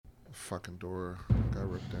Fucking door got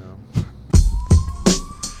ripped down.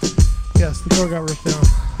 Yes, the door got ripped down.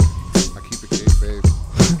 I keep it kayfabe.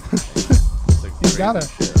 You got it.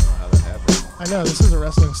 Shit, I don't know how that happened. I know, this is a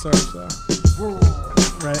wrestling star, so.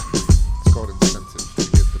 Right. It's called incentive to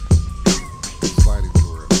get the sliding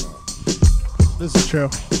door up. This is true.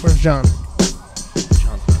 Where's John? John's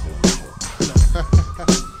not doing this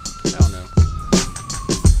shit. Hell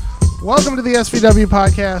no. Welcome to the SVW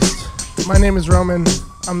podcast. My name is Roman.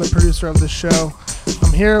 I'm the producer of this show.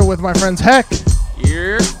 I'm here with my friends Heck,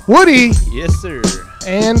 Here. Woody, Yes, sir.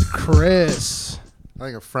 and Chris. I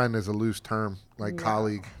think a friend is a loose term, like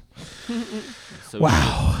colleague. So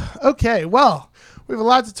Wow. Okay, well, we have a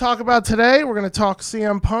lot to talk about today. We're going to talk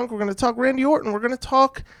CM Punk. We're going to talk Randy Orton. We're going to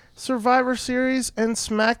talk Survivor Series and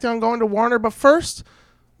SmackDown going to Warner. But first,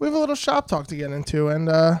 we have a little shop talk to get into. And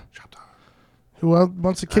Shop talk. who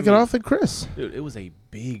wants to kick it off? And Chris. Dude, it was a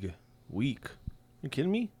big week. You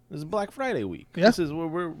kidding me? This is Black Friday week. Yeah. This is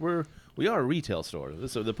we are a retail store.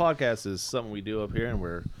 So the podcast is something we do up here, and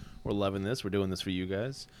we're loving this. We're doing this for you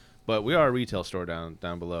guys, but we are a retail store down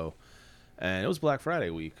below, and it was Black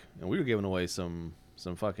Friday week, and we were giving away some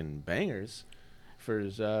fucking bangers for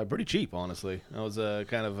pretty cheap, honestly. I was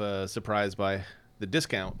kind of surprised by the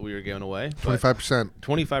discount we were giving away. 25%.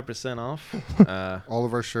 25% off. All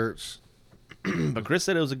of our shirts. But Chris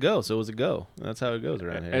said it was a go, so it was a go. That's how it goes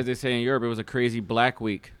around here. As they say in Europe, it was a crazy Black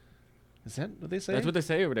Week. Is that what they say? That's what they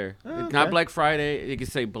say over there. Oh, It's okay. not Black Friday. You can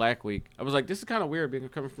say Black Week. I was like, this is kind of weird being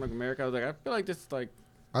coming from like America. I was like, I feel like this is like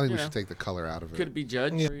I think You we know. should take the color out of it. could it be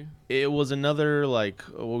judged. Yeah. for you? It was another,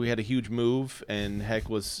 we had a huge move, and Heck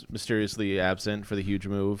was mysteriously absent for the huge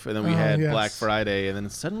move. And then we Oh, had yes. Black Friday, and then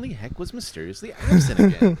suddenly Heck was mysteriously absent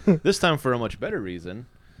again. This time for a much better reason.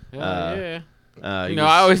 Yeah. He I was-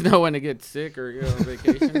 always know when to get sick or go on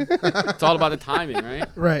vacation. It's all about the timing, right?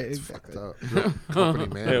 Right. It's fucked up. Real company,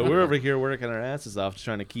 man. Yeah, we're over here working our asses off, just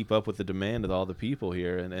trying to keep up with the demand of all the people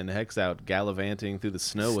here. And Heck's out gallivanting through the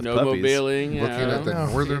snow with puppies. Snowmobiling, you Looking know, at the Oh.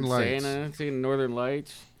 northern seeing lights. Santa, seeing Northern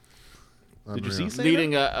Lights, Did you Unreal. see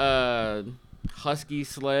leading a husky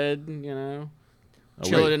sled, Oh,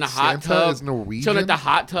 chilling wait. in a hot Santa tub, is Norwegian? chilling at the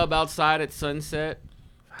hot tub outside at sunset.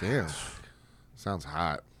 Damn. Sounds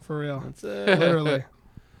hot. For real. That's, Literally. that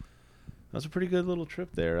was a pretty good little trip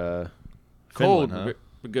there. Cold, Finland, huh?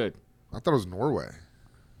 but good. I thought it was Norway.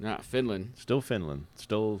 Not Finland. Still Finland.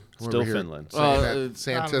 Still Over here. Finland. Well, Saying that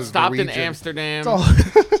Santa's Stopped in Norwegian. Amsterdam. It's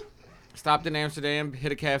all- Stopped in Amsterdam.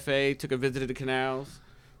 Hit a cafe. Took a visit to the canals.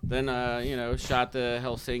 Then shot to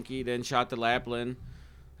Helsinki. Then shot to Lapland.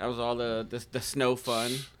 That was all the snow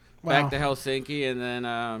fun. Wow. Back to Helsinki and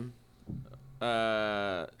then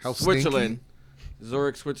Helsinki? Switzerland.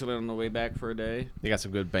 Zurich, Switzerland on the way back for a day. They got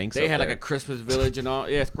some good banks. They up had like there. a Christmas village and all.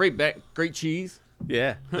 Yeah, it's great cheese.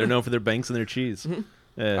 Yeah, they're known for their banks and their cheese. I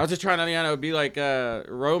Yeah, was just trying to, be like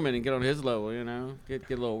Roman and get on his level, get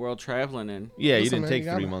a little world traveling in. yeah. You Listen, didn't man, take you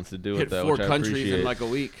got 3 it. months to do Hit it though, 4 which I countries appreciate. in like a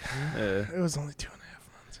week. it was only 2.5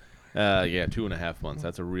 months. Yeah, 2.5 months.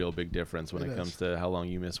 That's a real big difference when It it comes is. to how long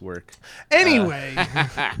you miss work. Anyway,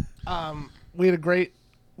 we had a great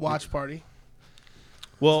watch party.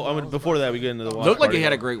 Well, I mean, before that, we get into the watch Looked like party. he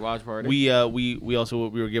had a great watch party. We also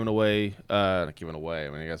we were giving away not giving away. I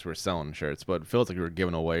mean, I guess we were selling shirts, but it feels like we were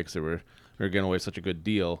giving away because we were giving away such a good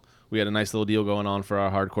deal. We had a nice little deal going on for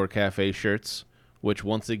our Hardcore Cafe shirts, which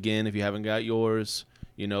once again, if you haven't got yours,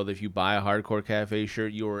 you know that if you buy a Hardcore Cafe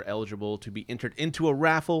shirt, you are eligible to be entered into a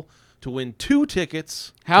raffle to win 2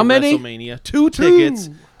 tickets. How to many? WrestleMania. 2 tickets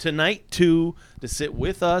tonight. 2 to sit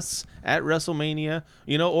with us at WrestleMania.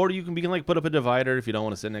 Or you can put up a divider if you don't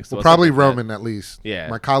want to sit next to us. Probably like that. Roman, at least. Yeah.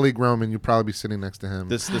 My colleague Roman, you'll probably be sitting next to him.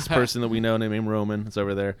 This person that we know named Roman is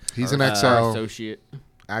over there. He's an Our XL. associate.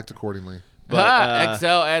 Act accordingly. But, XL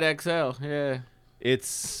at XL. Yeah.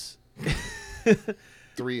 It's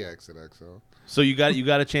 3X at XL. so you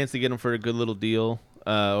got a chance to get them for a good little deal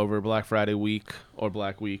over Black Friday week or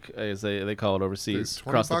Black Week as they call it overseas Dude,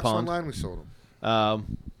 across the $20 pond. online, we sold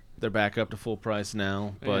them. They're back up to full price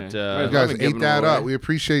now, but Yeah. You I've guys been ate giving that them away. up. We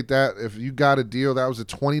appreciate that. If you got a deal, that was a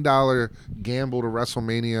 $20 gamble to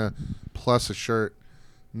WrestleMania plus a shirt.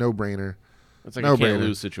 No brainer. it's like no a can't brainer.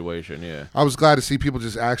 lose situation. Yeah, I was glad to see people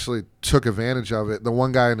just actually took advantage of it. The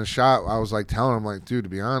one guy in the shop, I was telling him, dude, to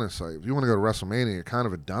be honest, if you want to go to WrestleMania, you're kind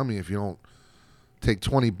of a dummy if you don't take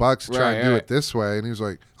 $20 to try and do Right. it this way. And he was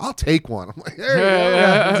like, I'll take one. I'm like, hey,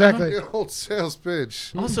 Yeah, exactly. good old sales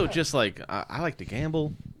pitch. Also, just I like to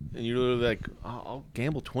gamble, and you're literally like, I'll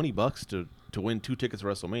gamble $20 to win 2 tickets to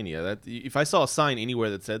WrestleMania. That if I saw a sign anywhere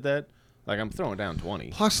that said that, I'm throwing down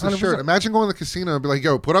 20. Plus the 100%. shirt. Imagine going to the casino and be like,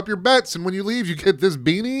 yo, put up your bets, and when you leave, you get this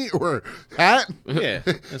beanie or hat. Yeah,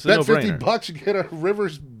 it's a Bet no-brainer. $50, you get a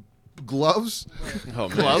Rivers gloves. Oh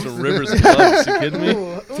man, Gloves? some Rivers gloves. You kidding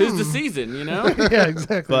me? Tis the season, you know. Yeah,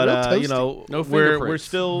 exactly. But Real you toasty. know, No we're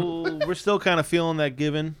fingerprints. still kind of feeling that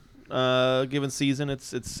given season.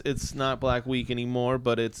 It's not Black Week anymore,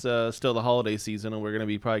 but it's still the holiday season, and we're gonna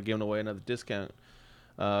be probably giving away another discount,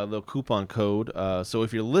 little coupon code. So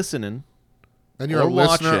if you're listening, And you're a or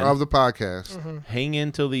listener watching, of the podcast. hang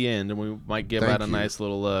in till the end, and we might give Thank out a you. nice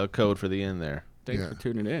little code for the end there. Thanks Yeah. for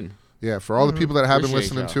tuning in. Yeah, for all the people that have been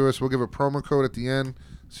Appreciate listening y'all. to us, we'll give a promo code at the end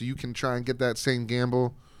so you can try and get that same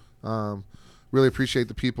gamble. Really appreciate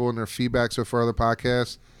the people and their feedback so far on the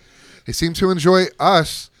podcast. They seem to enjoy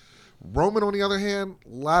us. Roman, on the other hand,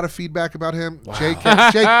 a lot of feedback about him.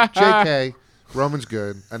 JK, Roman's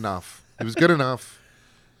good enough. He was good enough.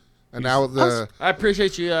 And now I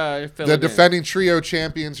appreciate you filling the in. defending trio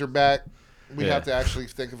champions are back. We Yeah. have to actually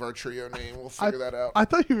think of our trio name. We'll figure that out. I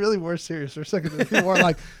thought you really were serious for a second. You were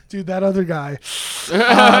like, dude, that other guy.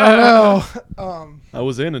 I don't know. I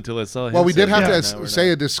was in until I saw him. Well, we did have Yeah. to say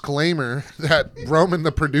a disclaimer that Roman,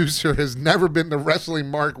 the producer, has never been the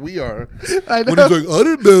wrestling mark we are. I know. When he's like, I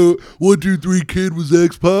didn't know 1, 2, 3 Kid was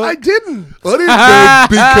X-Pac. I didn't. I didn't know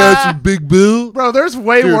Big Cass and Big Bill. Bro, there's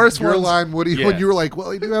way Dude, worse your ones. line, Woody, Yeah. when you were like,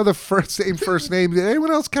 well, you do have the same first name. Did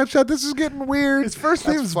anyone else catch that? This is getting weird. His first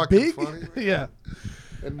That's name's fucking Big. funny. Yeah.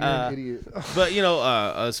 And you're an idiot. But you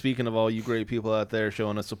know, speaking of all you great people out there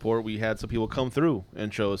showing us support, we had some people come through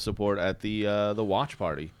and show us support at the watch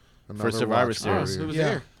party Another for Survivor watch Series. party. Who was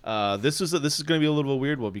Yeah. here? This is going to be a little bit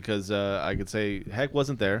weird one because I could say Heck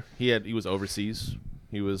wasn't there. He was overseas.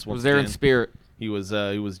 He was once Was there in again, spirit? He was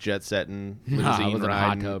jet setting, Nah, I limousine was in a hot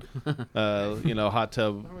riding. tub. You know, hot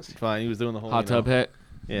tub. Fine. He was doing the whole Hot you know, tub hit.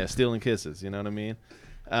 Yeah, stealing kisses. You know what I mean?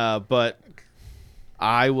 But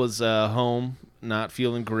I was home, not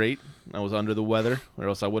feeling great. I was under the weather, or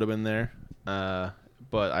else I would have been there.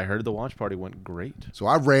 But I heard the watch party went great. So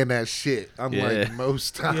I ran that shit, unlike Yeah.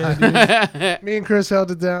 most times. Yeah, dude. Me and Chris held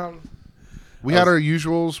it down. We had our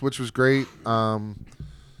usuals, which was great. The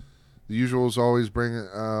usuals always bring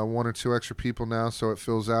 1 or 2 extra people now, so it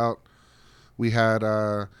fills out. We had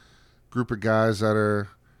a group of guys that are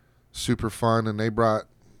super fun, and they brought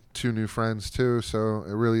 2 new friends too, so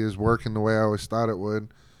it really is working the way I always thought it would.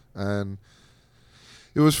 And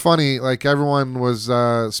it was funny. Like, everyone was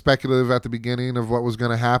speculative at the beginning of what was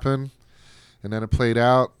going to happen, and then it played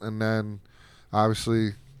out, and then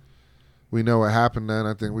obviously we know what happened then.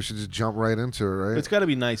 I think we should just jump right into it, right? It's got to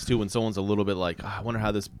be nice too when someone's a little bit like, "Oh, I wonder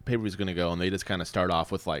how this pay-per-view is going to go," and they just kind of start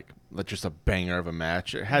off with like just a banger of a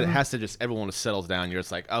match. It has to just everyone settles down. You're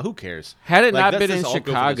just like, "Oh, who cares?" Had it Like, not let's been in just all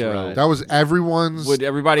go for this Chicago, ride. That was everyone's would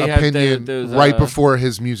everybody have opinion those, right before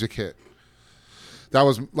his music hit. That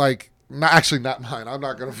was like, not mine. I'm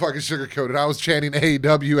not going to fucking sugarcoat it. I was chanting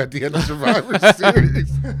AEW at the end of Survivor Series.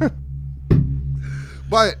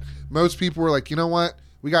 But most people were like, you know what?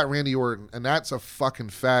 We got Randy Orton, and that's a fucking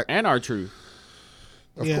fact. and R-Truth.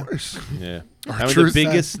 Of Yeah. course. Yeah, Our I mean truth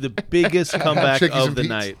the biggest comeback Chickies of and the Pete's.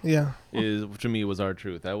 night Yeah. is to me was our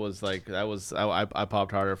truth. I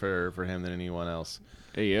popped harder for him than anyone else.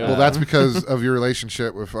 Hey, yeah. Well, that's because of your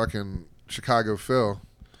relationship with fucking Chicago Phil.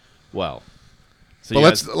 Well, so But you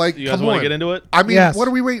let's, guys, like, you guys come want on. to get into it? I mean, Yes. what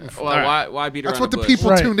are we waiting for? well, All right. why beat That's around what the bush? people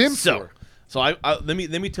Right. tuned in So for. let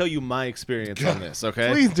me tell you my experience on this.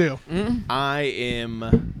 Okay, Please do. I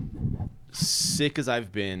am sick as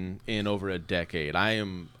I've been in over a decade. I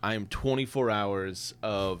am 24 hours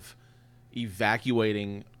of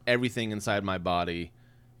evacuating everything inside my body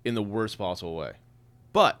in the worst possible way.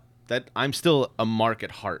 But that I'm still a mark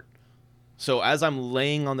at heart. So as I'm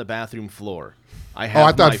laying on the bathroom floor, I have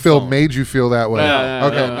I thought my Phil phone. made you feel that way. No,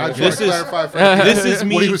 Okay, no, I just This want to is- clarify for everyone. This is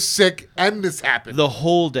me When he was sick and this happened. the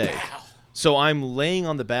whole day. So I'm laying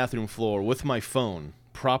on the bathroom floor with my phone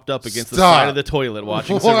propped up against the Stop. side of the toilet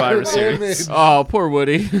watching What Survivor an Series. image. Oh, poor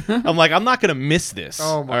Woody. I'm like, I'm not going to miss this.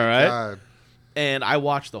 Oh my all right? god. And I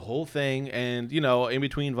watched the whole thing, and, you know, in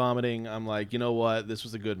between vomiting, I'm like, you know what? This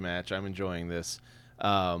was a good match. I'm enjoying this.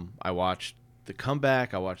 I watched the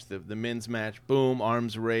comeback. I watched the men's match. Boom,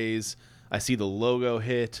 arms raise. I see the logo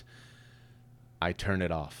hit. I turn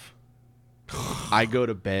it off. I go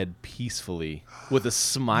to bed peacefully with a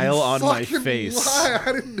smile on my Fucking face. lie.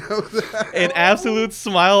 I didn't know that. An absolute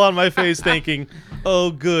smile on my face thinking,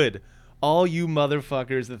 oh, good. All you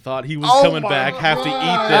motherfuckers that thought he was Oh coming my back have to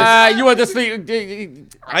God. eat this. You want to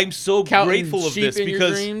sleep? I'm so Counting grateful of sheep this in your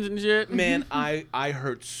because, dreams and shit. man, I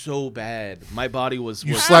hurt so bad. My body was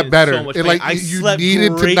You was slept in better. So much It, pain. like I you slept needed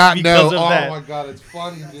to great not know. because of Oh that. my god, it's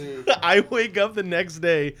funny, dude. I wake up the next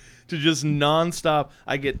day to just nonstop.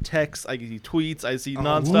 I get texts, I get tweets, I see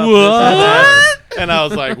nonstop. What? And I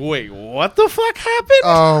was like, wait, what the fuck happened?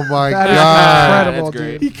 Oh my That is god. incredible, That's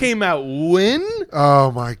great. dude. He came out when?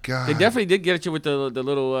 Oh my god. They definitely did get at you with the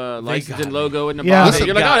little licensing me. logo in the Yeah. bottom. Listen,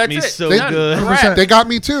 You're like, got oh, that's me it. so Done. good. Wrap. They got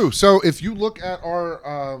me too. So if you look at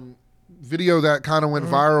our video that kind of went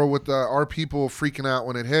viral with our people freaking out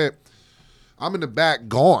when it hit, I'm in the back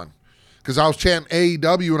gone because I was chanting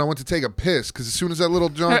AEW and I went to take a piss because as soon as that little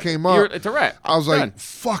John came up, It's a wrap. I was Done. like,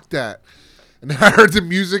 fuck that. And then I heard the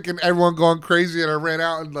music and everyone going crazy and I ran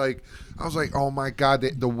out and like, I was like, oh my God,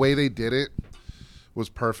 the way they did it was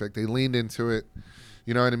perfect. They leaned into it.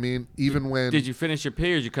 You know what I mean? Even when... Did you finish your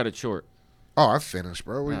pee or did you cut it short? Oh, I finished,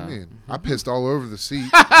 bro. What do you mean? I pissed all over the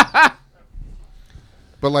seat.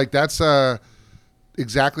 But like that's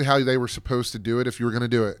exactly how they were supposed to do it if you were going to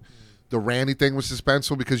do it. The Randy thing was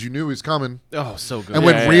suspenseful because you knew he was coming. Oh, so good. And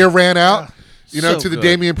when Rhea ran out, you know, So to the good.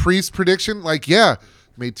 Damian Priest prediction, like, yeah,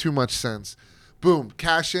 made too much sense. Boom,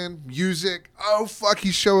 cash in, music. Oh, fuck,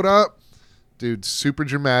 he showed up. Dude, super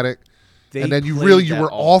dramatic. They and then you played that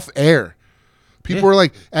were off air. People were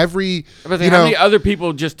like, How how many other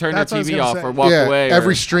people just turned their That's what I was TV gonna off say. or walk away?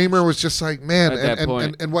 every or, streamer was just like, man, At that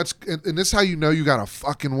point. and this is how you know you got a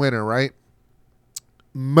fucking winner, right?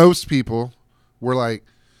 Most people were like,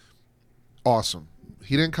 awesome.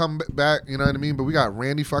 He didn't come back, you know what I mean? But we got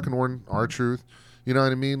Randy fucking Orton, R-Truth, you know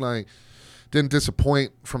what I mean? Like, didn't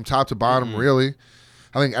disappoint from top to bottom, really.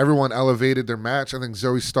 I think everyone elevated their match. I think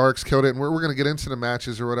Zoe Starks killed it, and we're going to get into the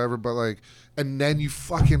matches or whatever, but like, and then you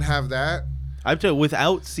fucking have that. I'm telling you,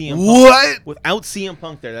 without CM Punk, What? Without CM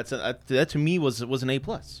Punk there, that to me was an A+. It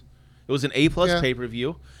was an A+ Yeah.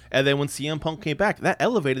 pay-per-view. And then when CM Punk came back, that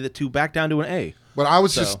elevated it back down to an A. But I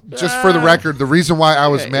was So- just for the record, the reason why I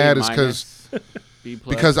was Yeah, mad A is because B+.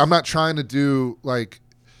 because I'm not trying to do like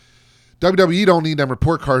WWE don't need them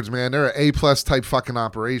report cards, man. They're an A+ type fucking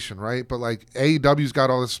operation, right? But like AEW's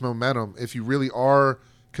got all this momentum. If you really are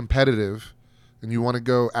competitive and you want to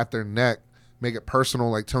go at their neck, make it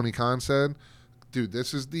personal, like Tony Khan said, dude,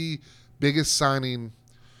 this is the biggest signing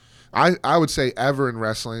I would say ever in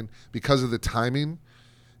wrestling because of the timing.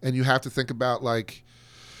 And you have to think about like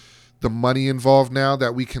the money involved now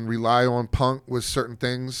that we can rely on Punk with certain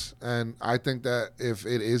things. And I think that if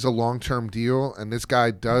it is a long-term deal and this guy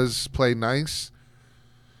does play nice,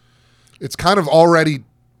 it's kind of already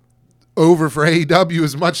over for AEW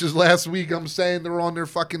as much as last week I'm saying they're on their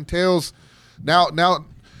fucking tails. Now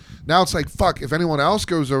it's like, fuck, if anyone else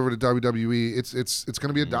goes over to WWE, it's going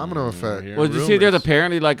to be a domino effect. Hearing Well, did you see there's rumors.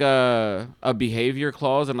 apparently like a behavior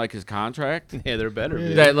clause in like his contract Yeah, there better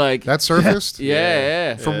be. that like That surfaced?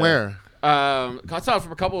 yeah. From where? I saw it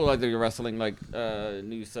from a couple of like the wrestling like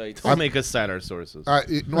news sites. Don't make us cite our sources.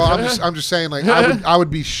 Well, I'm just saying, like, I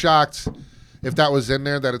would be shocked if that was in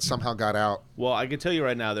there that it somehow got out. Well, I can tell you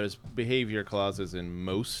right now, there's behavior clauses in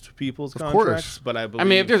most people's Of contracts, course. but I believe. I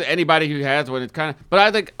mean, if there's anybody who has one, it's kind of. But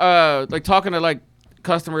I think like talking to like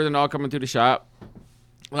customers and all coming through the shop,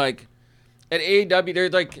 like at AEW,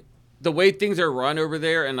 there's like the way things are run over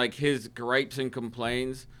there, and like his gripes and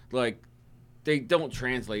complaints, like they don't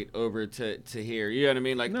translate over to here. You know what I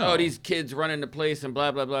mean? Like, No. oh, these kids running the place and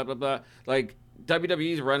blah blah blah blah blah. Like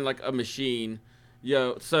WWE's run like a machine.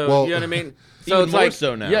 Yo, so Well, you know what I mean? Even it's more like,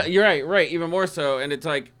 so now. Yeah, you're right, even more so. And it's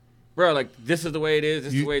like, bro, like this is the way it is.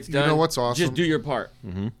 This is the way it's You done. know what's awesome? Just do your part.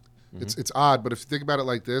 It's odd, but if you think about it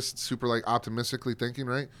like this, it's super like optimistically thinking,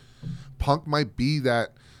 right? Punk might be that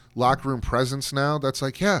locker room presence now that's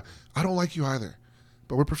like, yeah, I don't like you either,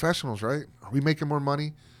 but we're professionals, right? Are we making more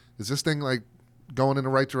money? Is this thing like going in the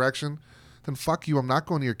right direction? Then fuck you. I'm not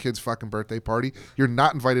going to your kid's fucking birthday party. You're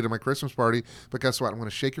not invited to my Christmas party. But guess what? I'm going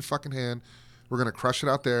to shake your fucking hand. We're going to crush it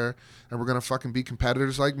out there, and we're going to fucking be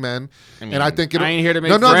competitors like men. And I think I ain't here to make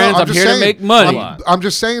no, friends. I'm just here to saying, make money. I'm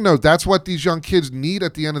just saying, though, that's what these young kids need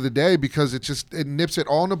at the end of the day because it nips it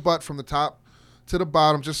all in the butt from the top to the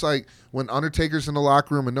bottom, just like when Undertaker's in the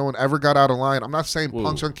locker room and no one ever got out of line. I'm not saying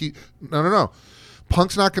Punk's going to keep – no.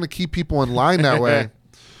 Punk's not going to keep people in line that way.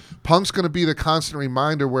 Punk's going to be the constant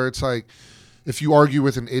reminder where it's like if you argue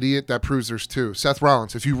with an idiot, that proves there's two. Seth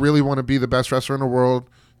Rollins, if you really want to be the best wrestler in the world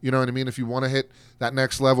 – you know what I mean? If you want to hit that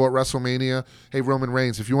next level at WrestleMania, hey, Roman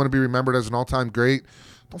Reigns, if you want to be remembered as an all-time great,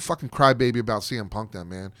 don't fucking cry baby about CM Punk then,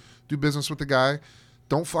 man. Do business with the guy.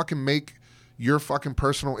 Don't fucking make your fucking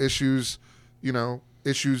personal issues,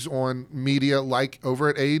 issues on media like over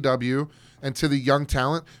at AEW. And to the young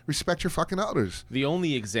talent, respect your fucking elders. The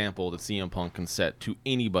only example that CM Punk can set to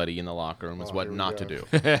anybody in the locker room is what not to do.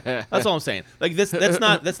 That's all I'm saying. Like this, let's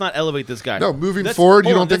not elevate this guy. No, moving forward,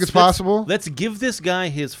 you hold don't on, think it's possible? Let's give this guy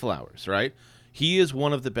his flowers, right? He is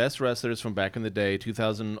one of the best wrestlers from back in the day.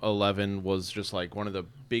 2011 was just like one of the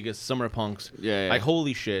biggest Summer Punks. Yeah. Like,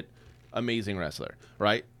 holy shit, amazing wrestler,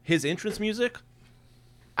 right? His entrance music,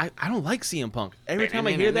 I don't like CM Punk. Every time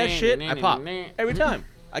I hear that shit, I pop. Every time.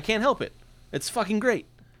 I can't help it. It's fucking great.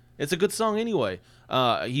 It's a good song anyway.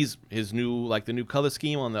 He's his new, like, the new color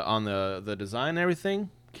scheme on the design and everything,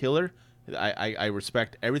 killer. I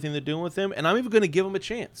respect everything they're doing with him, and I'm even going to give him a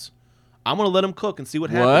chance. I'm going to let him cook and see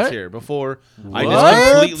what happens here before I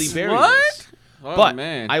just completely bury this. Oh, but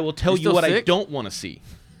man. I will tell You you what still I sick? don't want to see.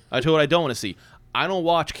 I tell you what I don't want to see. I don't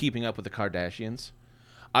watch Keeping Up with the Kardashians.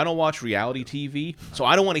 I don't watch reality TV, so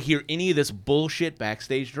I don't want to hear any of this bullshit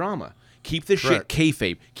backstage drama. Keep this shit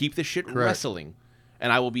kayfabe. Keep this shit wrestling.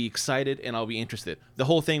 And I will be excited and I'll be interested. The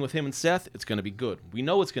whole thing with him and Seth, it's going to be good. We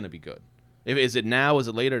know it's going to be good. Is it now? Is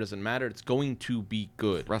it later? Doesn't matter. It's going to be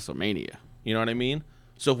good. WrestleMania. You know what I mean?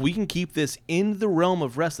 So if we can keep this in the realm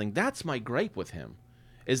of wrestling, that's my gripe with him,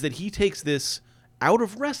 is that he takes this out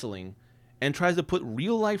of wrestling and tries to put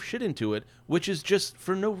real life shit into it, which is just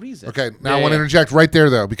for no reason. Okay, now I want to interject right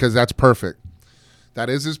there, though, because that's perfect.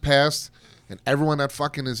 That is his past, and everyone that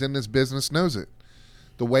fucking is in this business knows it.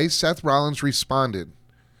 The way Seth Rollins responded,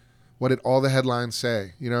 what did all the headlines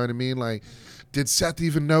say? You know what I mean? Like, did Seth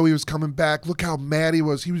even know he was coming back? Look how mad he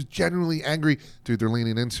was. He was genuinely angry. Dude, they're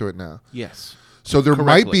leaning into it now. Yes. So there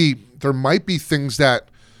Correctly. might be things that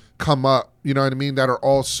come up, you know what I mean, that are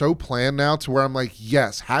all so planned now to where I'm like,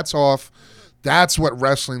 yes, hats off. That's what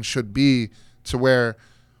wrestling should be, to where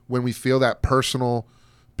when we feel that personal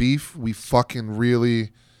beef, we fucking really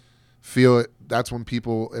feel it. That's when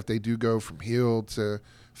people, if they do go from heel to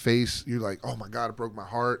face, you're like, oh my God, it broke my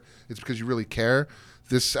heart. It's because you really care.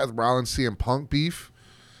 This Seth Rollins CM Punk beef,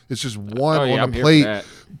 it's just one on I'm the here plate. for that.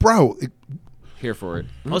 Bro, Here for it.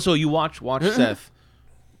 Also, you watch Seth.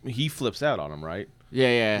 He flips out on him, right?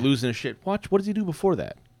 Yeah. Losing his shit. Watch. What does he do before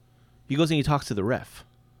that? He goes and he talks to the ref.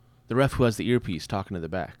 The ref who has the earpiece talking to the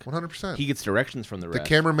back. 100%. He gets directions from the The ref.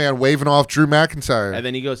 cameraman waving off Drew McIntyre. And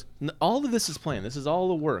then he goes, all of this is planned. This is all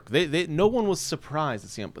the work. No one was surprised to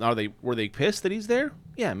see him. Were they pissed that he's there?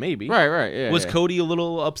 Yeah, maybe. Right. Yeah. Was Cody a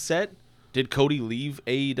little upset? Did Cody leave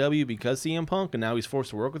AEW because CM Punk and now he's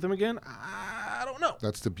forced to work with him again? I don't know.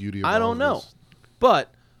 That's the beauty of I all don't of know. this.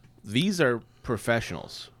 But these are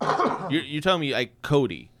professionals. You're telling me like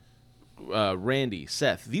Cody, Randy,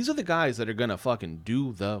 Seth. These are the guys that are gonna fucking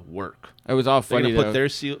do the work. It was all They're funny gonna though.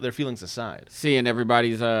 put their feelings aside. Seeing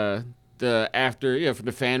everybody's the after for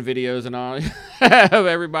the fan videos and all of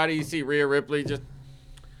everybody. You see Rhea Ripley just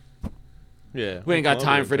Yeah, we ain't got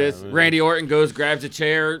time for this. Randy Orton goes, grabs a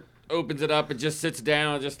chair, opens it up, and just sits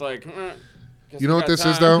down, just like. You know what this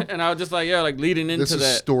is, though? And I was just like, like leading into This is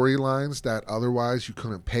that. storylines that otherwise you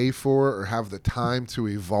couldn't pay for or have the time to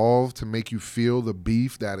evolve to make you feel the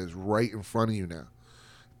beef that is right in front of you now.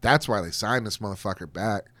 That's why they signed this motherfucker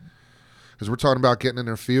back. Because we're talking about getting in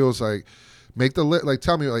their feels, like, make the like.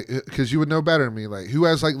 Tell me, like, because you would know better than me, like, who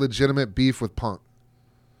has like legitimate beef with Punk?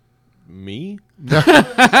 Me? No.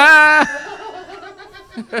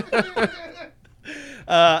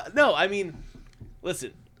 No, I mean,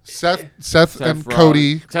 listen. Seth and Rollins.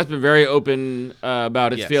 Cody. Seth's been very open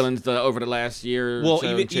about his Yes. feelings over the last year. Well, or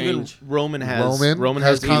so, even change. Roman has Roman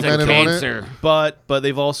has he's commented a on cancer. it. But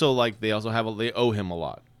they also they owe him a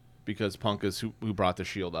lot because Punk is who brought the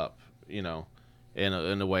Shield up, in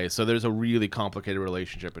a way. So there's a really complicated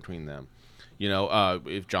relationship between them.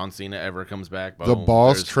 If John Cena ever comes back, The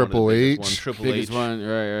boss, there's Triple one of the H. biggest ones, Triple biggest H. one,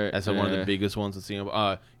 right. That's one of the biggest ones to see him.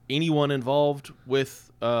 Anyone involved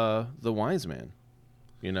with the Wise Man,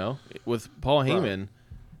 with Paul Heyman.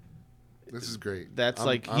 This is great. That's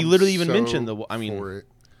he I'm literally even so mentioned for it.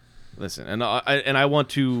 Listen, and I want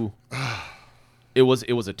to. It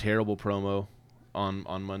was a terrible promo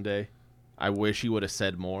on Monday. I wish he would have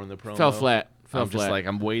said more in the promo. Fell flat. I'm just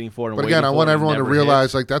I'm waiting for it. But again, I want everyone to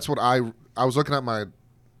realize, like, that's what I was looking at my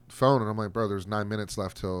phone, and I'm like, bro, there's 9 minutes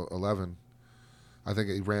left till 11. I think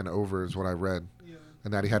he ran over is what I read. Yeah.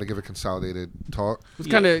 And that he had to give a consolidated talk. It's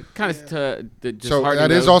kind of just so hard that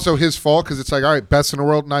to is know. also his fault, because it's like, all right, best in the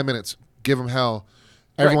world, 9 minutes. Give him hell.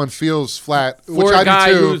 Everyone feels flat, for which a I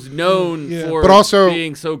guy do too. who's known for But also,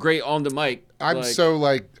 being so great on the mic. I'm so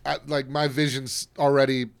like my vision's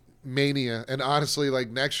already Mania, and honestly,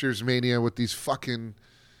 like next year's Mania with these fucking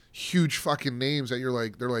huge fucking names that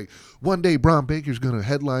they're like, one day Braun Baker's gonna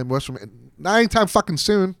headline WrestleMania. Not anytime fucking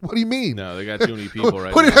soon. What do you mean? No, they got too many people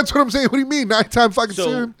right now. That's what I'm saying. What do you mean? Not anytime fucking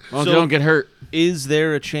soon. Well, they don't get hurt. Is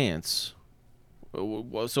there a chance?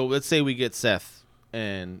 So let's say we get Seth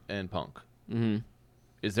and Punk. Mm-hmm.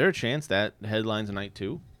 Is there a chance that headlines night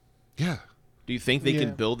 2? Yeah. Do you think they Yeah.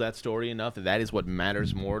 can build that story enough that is what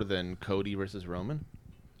matters more than Cody versus Roman?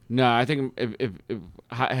 No, I think if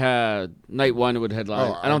night one would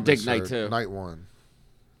headline. I don't think night two. Night one.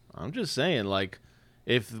 I'm just saying, like,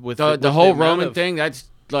 if with The whole amount Roman of- thing, that's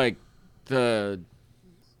like the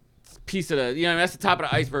piece of the that's the top of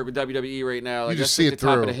the iceberg with WWE right now. Like, You just that's see like it the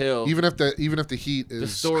top through. of the hill. Even if the heat the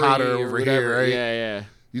is story hotter or over whatever. here, right? Yeah.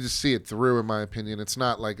 You just see it through, in my opinion. It's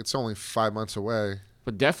not like it's only 5 months away.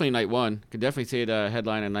 But definitely night one. Could definitely see it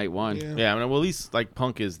headline at night one. Yeah. Yeah, I mean, well, at least like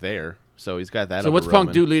Punk is there, so he's got that. So over what's Punk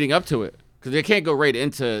Roman. do leading up to it? Because they can't go right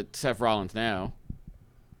into Seth Rollins now.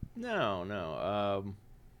 No.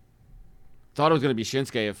 Thought it was going to be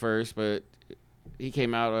Shinsuke at first, but he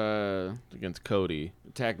came out Against Cody.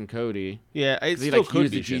 attacking Cody. Yeah, it 'Cause he still like could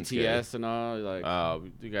used be the GTS and all. Like,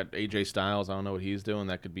 You got AJ Styles. I don't know what he's doing.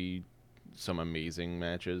 That could be some amazing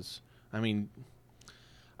matches. I mean,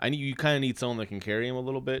 you kind of need someone that can carry him a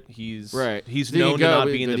little bit. He's Right. He's There you known to go, not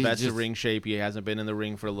be in but the he's best of just- ring shape. He hasn't been in the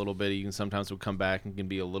ring for a little bit. He can sometimes will come back and can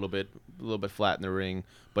be a little bit flat in the ring.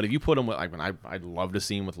 But if you put him with I'd love to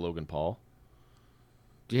see him with Logan Paul.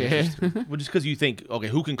 yeah. Well, just because you think, okay,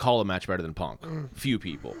 who can call a match better than Punk? Few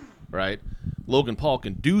people, right? Logan Paul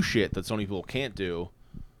can do shit that so many people can't do.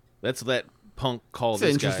 Let's let Punk call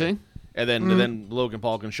That's this guy. interesting. And then Logan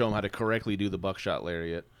Paul can show him how to correctly do the buckshot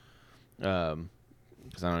lariat.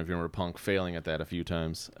 Because I don't know if you remember Punk failing at that a few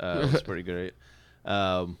times. It was pretty great.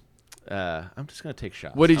 I'm just gonna take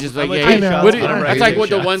shots. Woody just I'm like, gonna yeah, take know. shots. Woody, I'm ready that's to like take what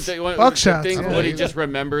the shots. one thing, Buckshots, the thing yeah. Woody just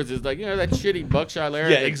remembers is like, that shitty buckshot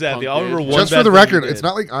Larry. Yeah, that exactly. Punk I'll did. remember one Just bad for the thing he record, did. it's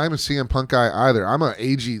not like I'm a CM Punk guy either. I'm a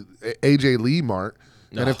AJ Lee mark.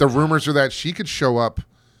 And if the rumors are that she could show up,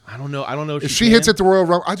 I don't know. if she hits at the Royal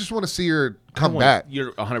Rumble, I just want to see her come back.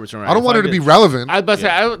 You're 100% right. I don't want her to be relevant. I was about to say,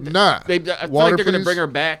 I don't, Nah. I feel Water, like they're going to please. bring her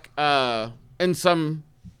back in some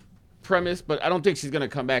premise, but I don't think she's going to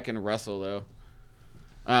come back and wrestle, though.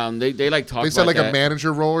 They like talk They said about like that. a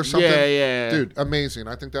manager role or something. Yeah. Dude, amazing.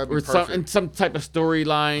 I think that'd be Or perfect. in some type of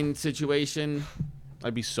storyline situation.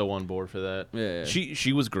 I'd be so on board for that. Yeah.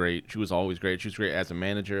 She was great. She was always great. She was great as a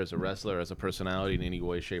manager, as a wrestler, as a personality in any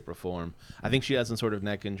way, shape, or form. I think she has some sort of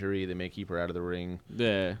neck injury. They may keep her out of the ring.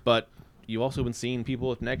 Yeah. But you've also been seeing people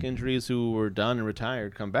with neck injuries who were done and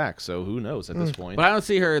retired come back. So who knows at this point? But I don't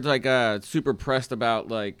see her like super pressed about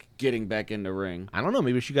like getting back in the ring. I don't know.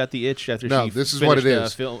 Maybe she got the itch after No, she this is what it finished,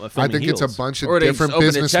 is. filming I think it's Heels. a bunch of Or they just different open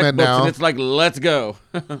the businessmen checkbooks now. and it's like, let's go.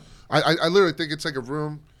 I literally think it's like a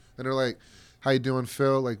room, and they're like, "How you doing,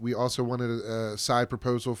 Phil? Like, we also wanted a side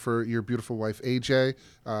proposal for your beautiful wife, AJ.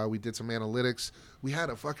 We did some analytics. We had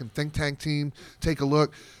a fucking think tank team take a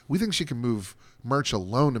look. We think she can move merch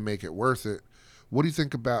alone to make it worth it. What do you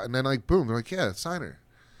think about?" And then like, boom, they're like, "Yeah, sign her."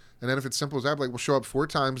 And then if it's simple as that, like, we'll show up 4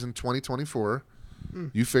 times in 2024.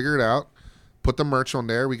 You figure it out. Put the merch on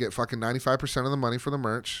there. We get fucking 95% of the money for the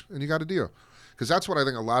merch, and you got a deal. Because that's what I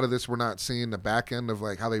think a lot of this we're not seeing the back end of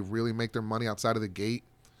like how they really make their money outside of the gate.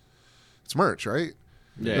 It's merch, right?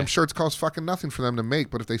 Yeah. Them shirts cost fucking nothing for them to make,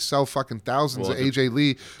 but if they sell fucking thousands Well, of AJ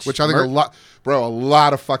Lee, which I think a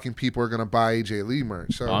lot of fucking people are gonna buy AJ Lee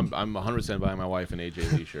merch. So I'm 100% buying my wife an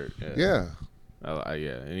AJ Lee shirt. yeah,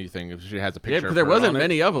 Yeah. Anything if she has a picture. Yeah, of because there her wasn't on it.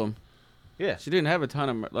 many of them. Yeah. She didn't have a ton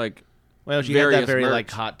of like. Well, she had various that very merch.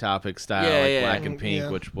 like hot topic style, Yeah, like yeah. black and pink, Yeah.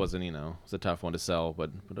 which wasn't it's a tough one to sell,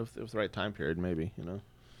 but if it was the right time period, maybe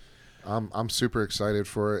I'm super excited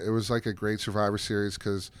for it. It was like a great Survivor Series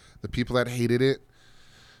because the people that hated it,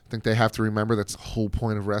 I think they have to remember that's the whole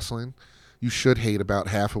point of wrestling. You should hate about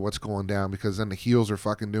half of what's going down because then the heels are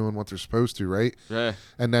fucking doing what they're supposed to, right? Yeah.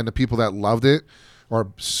 And then the people that loved it are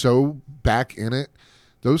so back in it.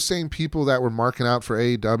 Those same people that were marking out for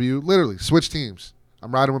AEW literally switch teams.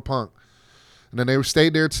 I'm riding with Punk. And then they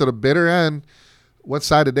stayed there to the bitter end. What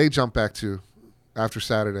side did they jump back to after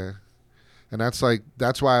Saturday? And that's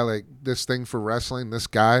why I like this thing for wrestling, this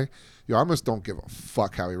guy. I almost don't give a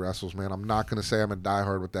fuck how he wrestles, man. I'm not going to say I'm a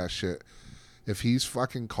diehard with that shit. If he's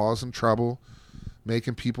fucking causing trouble,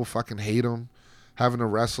 making people fucking hate him, having the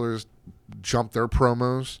wrestlers jump their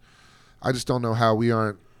promos, I just don't know how we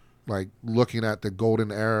aren't like looking at the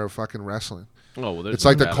golden era of fucking wrestling. Oh, well, there's It's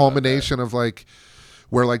like no the doubt about culmination of like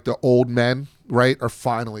where like the old men, right, are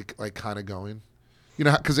finally like kind of going. You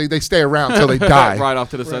know, because they stay around till they die. Right off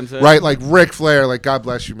to the sunset. Right, like Ric Flair, like God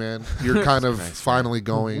bless you, man. You're kind of finally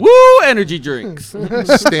going. Woo! Energy drinks.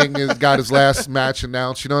 Sting has got his last match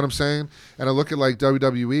announced. You know what I'm saying? And I look at like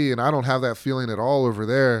WWE, and I don't have that feeling at all over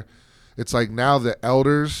there. It's like now the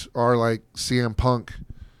elders are like CM Punk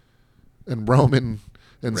and Roman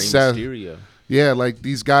and Rey Seth. Mysterio. Yeah, like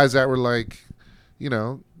these guys that were like, you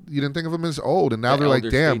know, you didn't think of them as old, and now The they're like, elder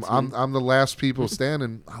damn, statesmen. I'm the last people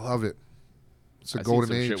standing. I love it. It's a I golden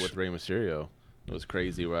seen some age. shit with Rey Mysterio. It was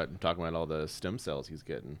crazy. Right, I'm talking about all the stem cells he's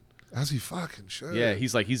getting. As he fucking should. Yeah,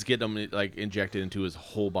 he's getting them like injected into his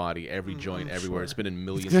whole body, every joint, everywhere. sure. Spending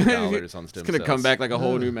millions of dollars on stem It's gonna cells. come back like a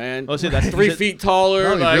whole new man. Oh, so that's 3 feet taller.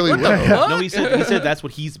 No, he like, really what the will. fuck? No, he said that's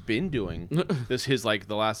what he's been doing. This his like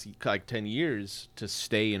the last like 10 years to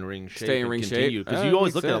stay in ring shape. Stay in and ring continue. shape. Because Oh, you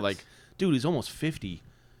always makes look at it sense. like, dude, he's almost 50,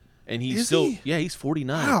 and he's Is still he? he's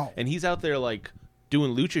 49, Wow. and he's out there like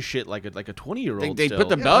doing lucha shit like a 20-year-old. They still. put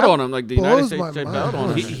the Yeah, belt that on him, like the United blows States my state mind. belt on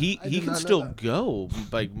him. He I did can not know still that. go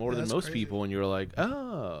like more than That's most crazy. people, and you're like,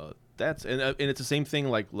 oh, that's and it's the same thing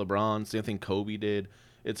like LeBron, same thing Kobe did.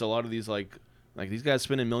 It's a lot of these like these guys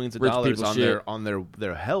spending millions of Rich dollars people on shit.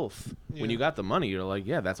 their health. When Yeah. you got the money, you're like,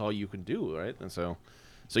 yeah, that's all you can do, right? And so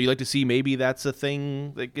you like to see maybe that's a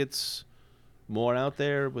thing that gets more out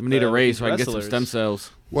there. With I'm gonna need a with raise these so I can get some wrestlers. stem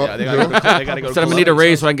cells. Well, Yeah, they gotta go to, they gotta go to Said I'm gonna need a Colombia.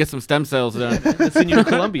 raise so I can get some stem cells done. Let's send you to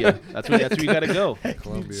Colombia. That's where you gotta go.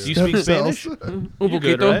 Colombia. Do you speak Stem Spanish? cells. You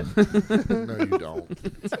good, right? No, you don't.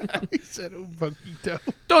 He said, "Un poquito."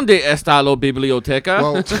 Donde está la biblioteca?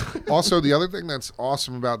 Well, also the other thing that's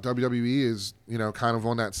awesome about WWE is, kind of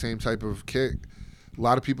on that same type of kick. A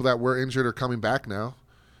lot of people that were injured are coming back now.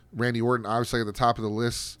 Randy Orton, obviously at the top of the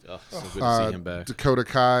list. Oh, so good to see him back. Dakota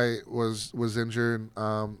Kai was injured.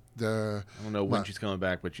 I don't know when she's coming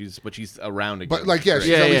back, but she's around again. But like, yeah, she's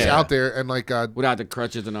Yeah, at least yeah. out there. And like, Without the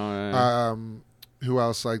crutches and all that. who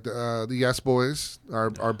else? Like the Yes Boys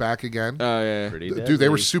are back again. Oh, yeah. Pretty Dude, they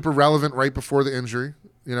were deadly. super relevant right before the injury.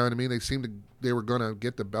 You know what I mean? They were gonna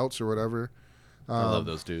get the belts or whatever. I love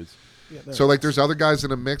those dudes. Yeah, So like, there's other guys in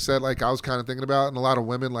the mix that like I was kind of thinking about, and a lot of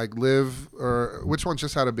women like Liv, or which one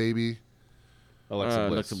just had a baby. Alexa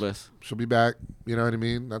Bliss. Alexa Bliss. She'll be back. You know what I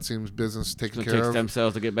mean? That seems business taken It's gonna care take of. stem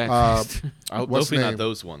cells to get back. Uh, I hope What's hopefully his not name?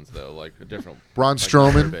 those ones though. Like a different. Braun like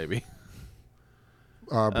Strowman, baby.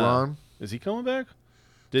 Braun. Is he coming back?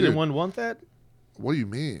 Did Dude. anyone want that? What do you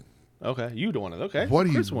mean? Okay, you don't want it. Okay. What do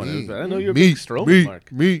you Chris wanted it, mean? but I know you're a meat, big Strowman meat,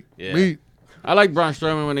 mark. meat, Yeah. meat. I like Braun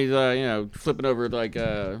Strowman when he's flipping over like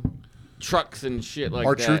trucks and shit like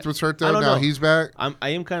Our that. Truth was hurt I though. don't Now know. he's back. I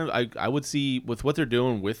am kind of. I would see with what they're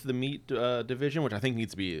doing with the meat division, which I think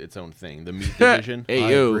needs to be its own thing. The meat division. Hey I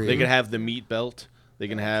yo, agree. They could have the meat belt. They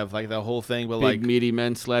can have like the whole thing, but big like meaty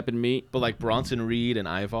men slapping meat. But like Bronson Reed and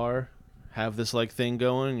Ivar have this like thing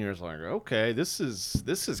going. You're just like, okay, this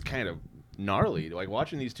is kind of gnarly. Like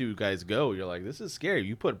watching these two guys go, you're like, this is scary.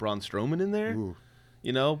 You put Braun Strowman in there, Ooh.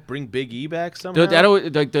 bring Big E back somehow. That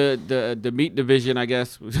always, like the meat division, I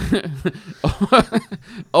guess,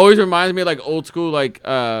 always reminds me of like old school like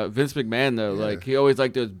Vince McMahon though. Yeah. Like he always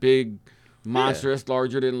like those big, monstrous,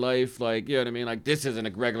 larger than life. Like you know what I mean? Like this isn't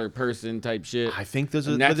a regular person type shit. I think there's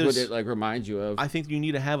a. And but that's what there's- it like reminds you of. I think you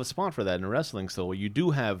need to have a spot for that in wrestling still, where you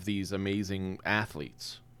do have these amazing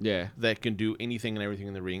athletes yeah. that can do anything and everything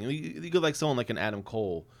in the ring. You go like someone like an Adam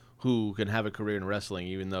Cole who can have a career in wrestling,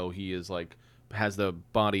 even though he is like has the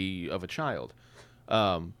body of a child.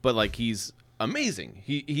 But like he's amazing.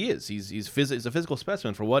 He is. He's a physical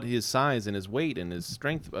specimen for what his size and his weight and his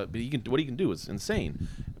strength. But what he can do is insane.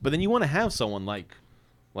 But then you want to have someone like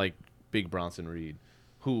Big Bronson Reed,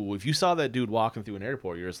 who if you saw that dude walking through an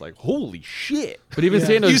airport, you're just like, holy shit. But even Yeah.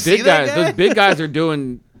 seeing You those see big that guys, guy? those big guys are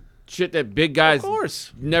doing shit that big guys Of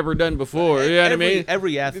course. never done before. You know what I mean?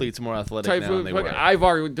 Every athlete's more athletic Type now than of they like were.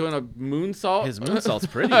 Ivar doing a moonsault. His moonsault's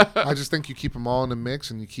pretty. I just think you keep them all in the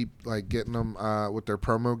mix and you keep like getting them with their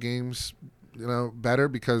promo games, better,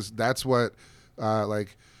 because that's what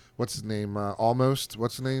like what's his name? Almost.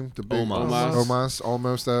 What's the name? The big Omos.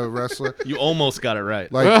 Almost a wrestler. You almost got it right.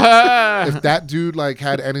 Like if that dude like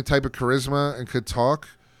had any type of charisma and could talk,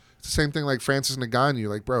 it's the same thing like Francis Ngannou.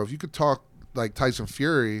 Like, bro, if you could talk like Tyson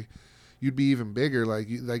Fury, you'd be even bigger. Like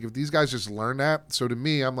if these guys just learn that. So to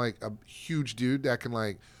me, I'm like a huge dude that can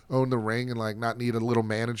like own the ring and like not need a little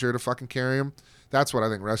manager to fucking carry him. That's what I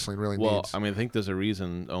think wrestling really Well, needs. I mean, I think there's a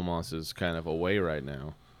reason Omos is kind of away right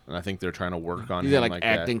now, and I think they're trying to work on He's him at like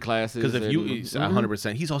acting classes. Because if and- you, he's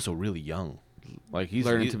 100%, he's also really young. Like he's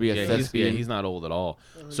Learning to be a thespian. he's not old at all.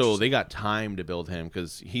 So they got time to build him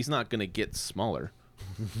because he's not gonna get smaller.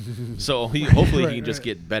 So hopefully he can just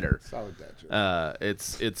get better. Solid that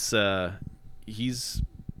joke. He's.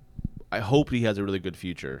 I hope he has a really good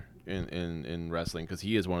future in wrestling because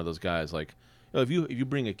he is one of those guys. Like, if you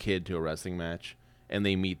bring a kid to a wrestling match and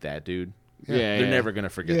they meet that dude, Yeah, they're never gonna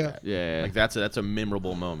forget Yeah. that. Yeah. Like that's a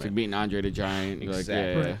memorable It's moment. like meeting Andre the Giant.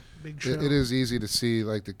 Exactly. Like, yeah. Right. Big show. It is easy to see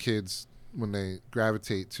like the kids when they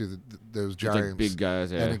gravitate to those It's giants. like big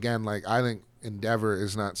guys. Yeah. And again, like I think Endeavor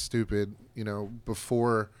is not stupid.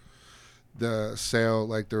 Before the sale,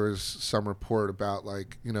 like there was some report about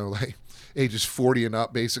like, you know, like ages 40 and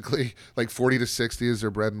up, basically like 40 to 60 is their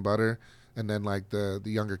bread and butter. And then like the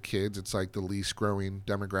younger kids, it's like the least growing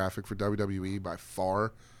demographic for WWE by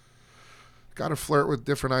far. Got to flirt with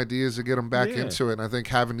different ideas to get them back into it. And I think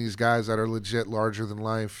having these guys that are legit larger than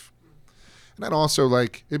life. And then also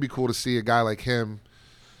like, it'd be cool to see a guy like him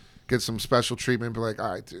get some special treatment, be like,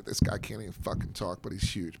 all right, dude, this guy can't even fucking talk, but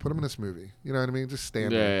he's huge. Put him in this movie. You know what I mean? Just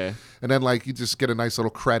stand there. And then, like, you just get a nice little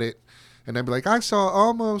credit, and then be like, I saw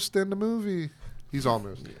Almost in the movie. He's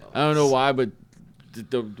Almost. I don't know why, but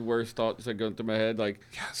the worst thought just like going through my head, like,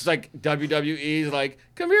 it's like WWE's like,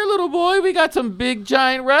 come here, little boy, we got some big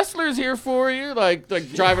giant wrestlers here for you. Like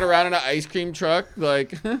driving around in an ice cream truck,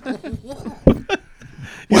 like.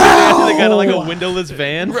 Wow. They got like a windowless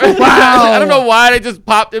van. Wow. I don't know why they just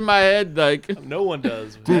popped in my head. Like no one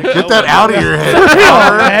does. Dude, get that out of your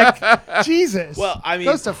head. Jesus. Well, I mean,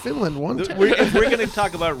 goes to Finland one time. If we're going to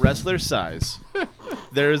talk about wrestler size,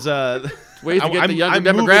 there's ways to get the younger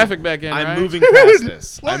demographic back in. I'm moving past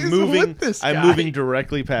this. What I'm is moving. with this guy? I'm moving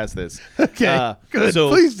directly past this. Okay, good. So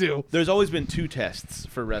please do. There's always been two tests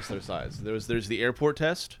for wrestler size. There's the airport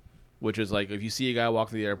test, which is like if you see a guy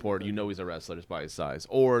walking the airport, you know he's a wrestler just by his size.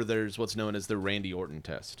 Or there's what's known as the Randy Orton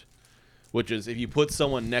test, which is if you put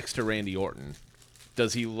someone next to Randy Orton,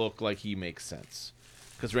 does he look like he makes sense?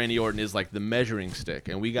 Because Randy Orton is like the measuring stick,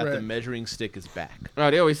 and we got the measuring stick is back.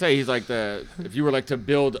 They always say he's like if you were like to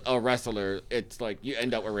build a wrestler, it's like you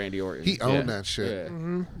end up with Randy Orton. He owned that shit. Yeah.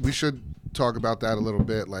 Mm-hmm. We should talk about that a little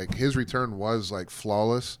bit. Like his return was like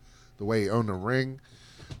flawless. The way he owned the ring,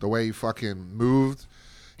 the way he fucking moved.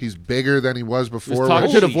 He's bigger than he was before. Just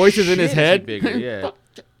talking to the voices in his head. Bigger, yeah.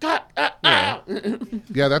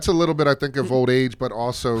 Yeah, that's a little bit, I think, of old age, but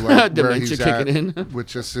also like where Dementia he's kicking at in. with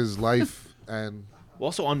just his life. And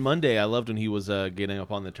Also on Monday, I loved when he was getting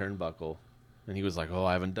up on the turnbuckle, and he was like, "Oh,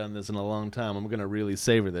 I haven't done this in a long time. I'm gonna really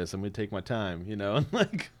savor this. I'm gonna take my time," you know. And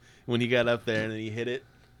like when he got up there and then he hit it,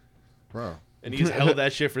 bro, and he's held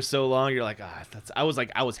that shit for so long, you're like, I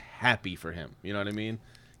was happy for him. You know what I mean?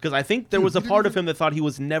 Because I think there was a part of him that thought he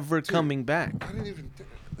was never coming back. I didn't even.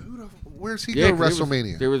 Where's he go?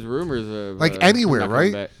 WrestleMania. There was rumors of like anywhere,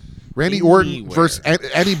 right? Randy Orton versus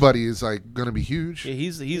anybody is like gonna be huge. Yeah,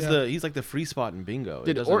 he's like the free spot in bingo.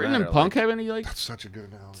 Did Orton and Punk have any like That's such a good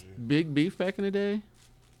analogy. big beef back in the day?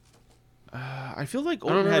 I feel like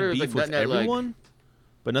Orton had beef with everyone,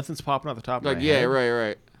 but nothing's popping off the top of my head.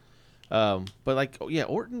 Right. But like,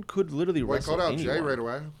 Orton could literally Well, I wrestle called out anyone. Jay right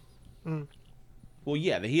away. Well,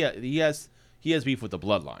 yeah, he has beef with the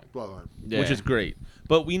Bloodline, Bloodline. which is great.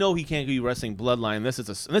 But we know he can't be wrestling Bloodline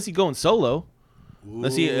unless he's going solo.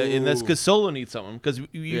 Unless because Solo needs something. Because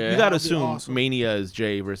you got to assume awesome. Mania is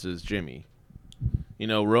Jay versus Jimmy. You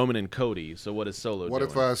know, Roman and Cody. So what is Solo What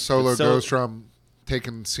doing? if Solo goes from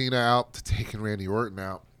taking Cena out to taking Randy Orton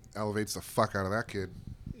out? Elevates the fuck out of that kid.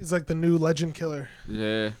 He's like the new Legend Killer.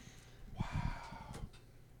 Yeah.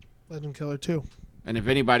 Legend Killer 2. And if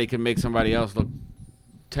anybody can make somebody else look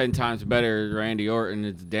 10 times better, Randy Orton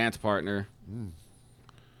is dance partner.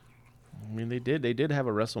 I mean, they did have a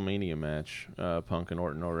WrestleMania match, Punk and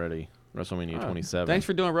Orton already. WrestleMania 27. Thanks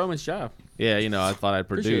for doing Roman's job. Yeah, I thought I'd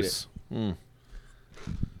Appreciate produce.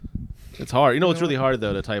 It's hard. It's really hard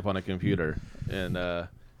though to type on a computer and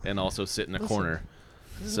also sit in a corner.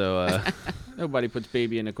 So Nobody puts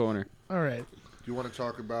baby in the corner. All right. Do you want to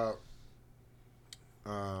talk about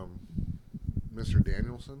Mr.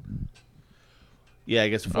 Danielson? yeah, I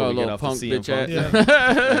guess before we get little off punk the CM bitch Punk,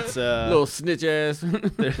 ass. that's Little snitch ass.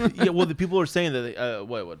 well, the people are saying that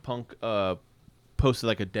what Punk posted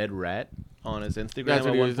like a dead rat on his Instagram That's what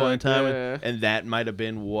at he one was point in like, time, yeah. and that might have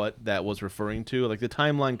been what that was referring to. Like the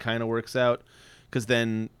timeline kind of works out because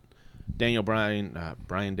then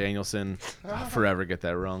Brian Danielson, I'll forever get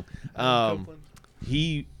that wrong.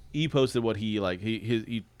 He posted what he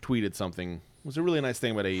tweeted something. It was a really nice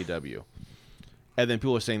thing about AEW. And then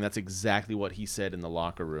people are saying that's exactly what he said in the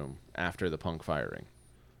locker room after the Punk firing.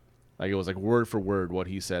 Like it was like word for word what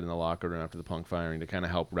he said in the locker room after the Punk firing to kind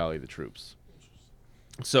of help rally the troops.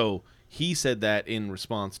 So he said that in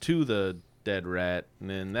response to the dead rat, and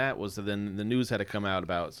then then the news had to come out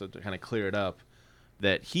about, so to kind of clear it up,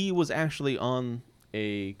 that he was actually on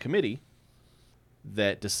a committee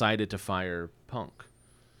that decided to fire Punk,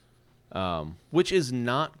 which is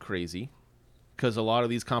not crazy because a lot of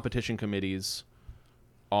these competition committees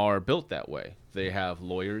are built that way. They have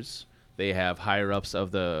lawyers, they have higher ups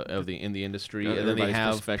in the industry, and then they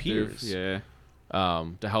have peers, to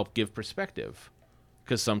help give perspective.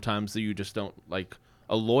 Because sometimes you just don't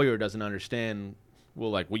a lawyer doesn't understand.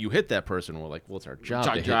 Well, you hit that person. We're like, well, it's our job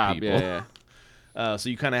to hit people. So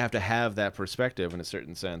you kind of have to have that perspective in a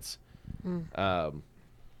certain sense.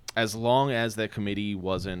 As long as that committee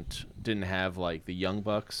didn't have like the Young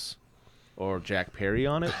Bucks or Jack Perry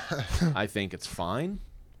on it, I think it's fine.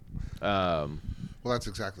 Well, that's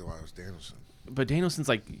exactly why it was Danielson. But Danielson's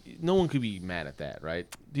like, no one could be mad at that, right?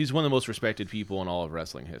 He's one of the most respected people in all of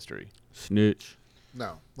wrestling history. Snitch.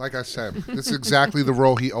 No, like I said, this is exactly the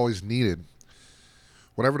role he always needed.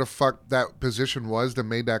 Whatever the fuck that position was that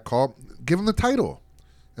made that call, give him the title.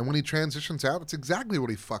 And when he transitions out, it's exactly what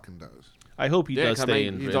he fucking does. I hope he does stay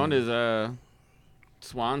in. He's on his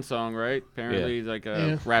swan song, right? Apparently, he's like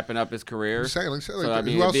wrapping up his career. I'm saying, So, I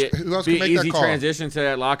mean, who else can make that easy call? transition to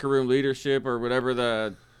that locker room leadership or whatever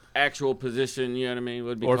the actual position, you know what I mean,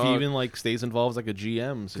 would be Or called. if he even like stays involved as like a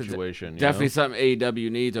GM situation. Definitely you know? something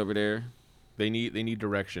AEW needs over there. They need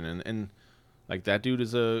direction, and like that dude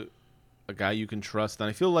is a guy you can trust. And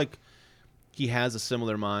I feel like he has a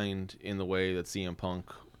similar mind in the way that CM Punk.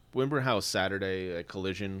 Remember how Saturday at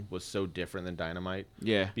Collision was so different than Dynamite?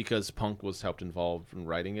 Yeah. Because Punk was helped involved in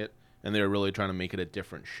writing it, and they were really trying to make it a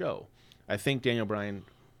different show. I think Brian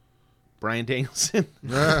Danielson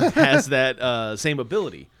has that same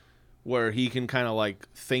ability, where he can kind of like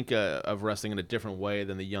think of wrestling in a different way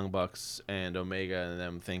than the Young Bucks and Omega and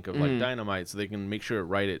them think of like Dynamite, so they can make sure to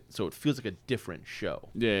write it so it feels like a different show.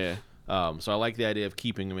 Yeah. So I like the idea of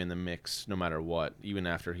keeping him in the mix no matter what, even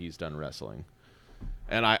after he's done wrestling.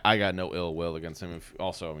 And I got no ill will against him.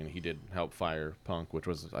 Also, I mean, he did help fire Punk, which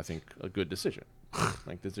was, I think, a good decision.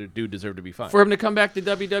 Like, this dude deserved to be fired. For him to come back to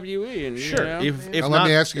WWE. And, Sure. You know, If Now, not, let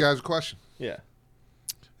me ask you guys a question. Yeah.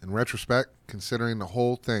 In retrospect, considering the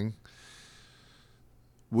whole thing,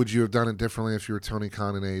 would you have done it differently if you were Tony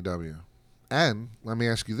Khan in AEW? And let me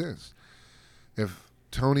ask you this. If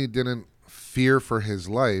Tony didn't fear for his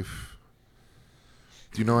life,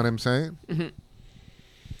 do you know what I'm saying? Mm-hmm.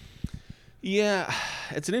 Yeah,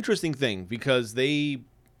 it's an interesting thing because if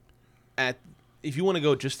you want to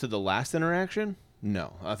go just to the last interaction,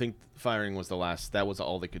 no. I think firing was that was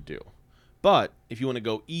all they could do. But if you want to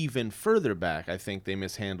go even further back, I think they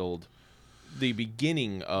mishandled the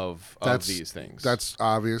beginning of these things. That's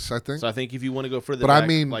obvious, I think. So I think if you want to go further But back, I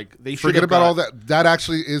mean, like they should forget have about all that. That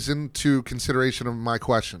actually is into consideration of my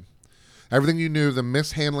question. Everything you knew, the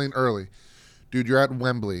mishandling early. Dude, you're at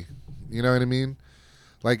Wembley. You know what I mean?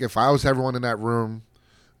 Like, if I was everyone in that room,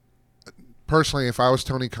 personally, if I was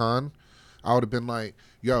Tony Khan, I would have been like,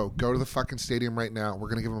 yo, go to the fucking stadium right now. We're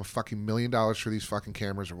going to give him a fucking $1 million for these fucking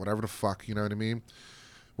cameras or whatever the fuck, you know what I mean?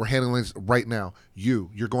 We're handling this right now.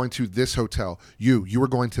 You're going to this hotel. You are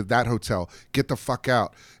going to that hotel. Get the fuck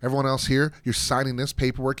out. Everyone else here, you're signing this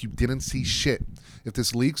paperwork. You didn't see shit. If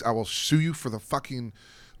this leaks, I will sue you for the fucking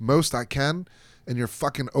most I can. And you're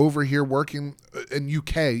fucking over here working in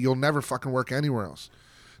UK. You'll never fucking work anywhere else.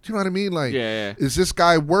 Do you know what I mean? Like, is this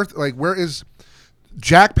guy worth, like, where is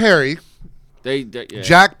Jack Perry?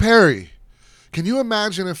 Jack Perry. Can you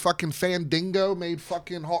imagine if fucking Fandango made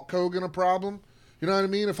fucking Hulk Hogan a problem? You know what I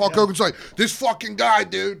mean? If Hulk Hogan's like, this fucking guy,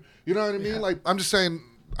 dude. You know what I mean? Like, I'm just saying,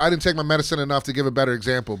 I didn't take my medicine enough to give a better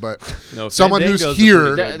example, but someone who's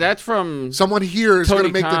here, that's from someone here is going to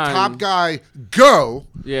make Khan. the top guy go.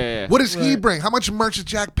 Yeah. What does he bring? How much merch does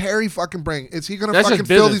Jack Perry fucking bring? Is he going to That's fucking just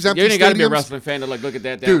fill business. these empty You ain't got to be a stadiums? wrestling fan to like look at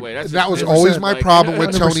that Dude, way. That's that just was business. always my Like, problem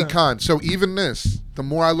with 100%. Tony Khan. So even this, the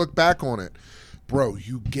more I look back on it, bro,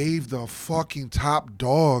 you gave the fucking top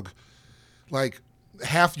dog like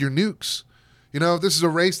half your nukes. You know, this is a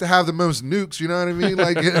race to have the most nukes, you know what I mean?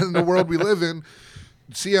 Like, in the world we live in,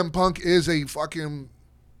 CM Punk is a fucking...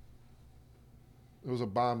 It was a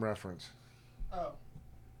bomb reference. Oh.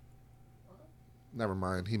 Never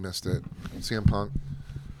mind. He missed it. CM Punk.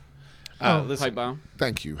 Listen, Pipe bomb.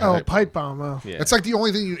 Thank you. Oh, pipe bomb. Oh. yeah. It's like the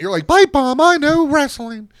only thing you're like, pipe bomb, I know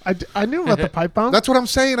wrestling. I knew about the pipe bomb. That's what I'm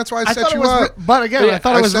saying. That's why I set thought it you was up. but again, Yeah, I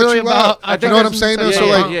thought it was set really you about. up. You know what I'm saying? Yeah, So,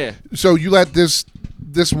 yeah, like, yeah. so you let this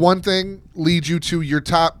one thing lead you to your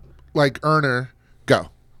top like earner go.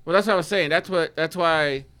 Well, that's what I was saying. That's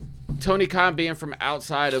why Tony Khan being from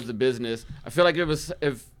outside of the business, I feel like it was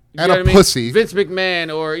if you And know a what I mean? pussy. Vince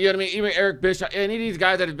McMahon or you know what I mean, even Eric Bischoff, any of these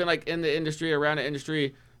guys that have been like in the industry, around the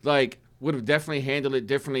industry, like would have definitely handled it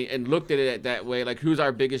differently and looked at it that way. Like, who's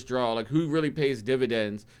our biggest draw? Like, who really pays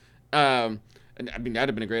dividends? And I mean, that'd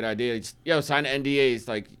have been a great idea. Just, sign the NDAs.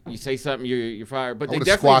 Like, you say something, you're fired. But I they would've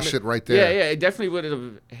definitely squashed it right there. Yeah, it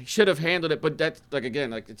definitely should have handled it. But that's like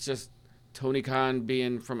again, like it's just Tony Khan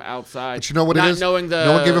being from outside. But you know what not it is? Knowing the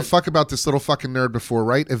No one gave a fuck about this little fucking nerd before,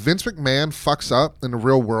 right? If Vince McMahon fucks up in the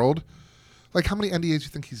real world, like how many NDAs do you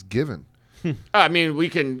think he's given? I mean, we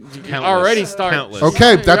can Countless. already start. Countless.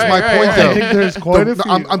 Okay, that's my point I though. think there's quite a few.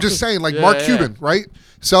 I'm just saying, like Yeah, Mark yeah. Cuban, right?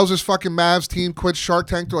 Sells his fucking Mavs team, quits Shark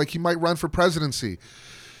Tank. They're like, he might run for presidency.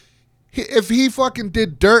 If he fucking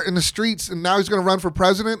did dirt in the streets and now he's going to run for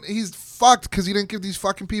president, he's fucked because he didn't give these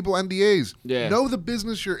fucking people NDAs. Yeah. Know the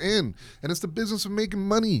business you're in, and it's the business of making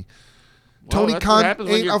money. Well, Tony that's what Khan happens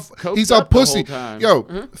when ain't you're a, coked he's a up the whole pussy. time. Yo,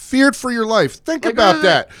 feared for your life. Think Like, about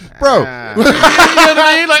that. Bro, You know what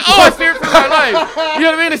I mean? Like, oh, I feared for my life. You know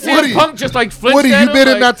what I mean? To see Woody, Punk just like flinch Woody, at you've him, been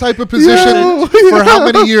like, in that type of position Yo. for how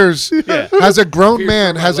many years? As a grown Feared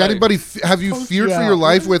man, for my has life. anybody have you feared for yeah. your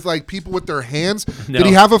life with like people with their hands? No. Did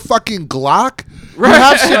he have a fucking Glock? Right. You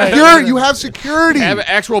have security. You have security. have an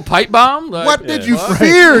actual pipe bomb. Like, What did you what?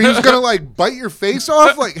 fear? He was gonna like bite your face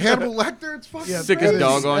off like Hannibal Lecter? It's fucking Yeah, Sickest that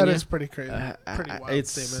dog is- on that you. is pretty crazy. Pretty wild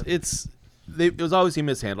statement. It was obviously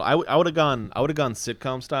mishandled. I would have gone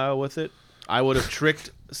sitcom style with it. I would have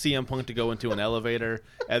tricked CM Punk to go into an elevator,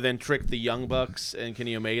 and then tricked the Young Bucks and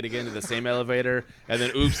Kenny Omega to get into the same elevator, and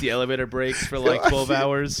then oops, the elevator breaks for like 12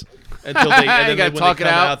 hours until they, and then You gotta when talk they it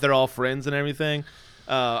come out. out, they're all friends and everything.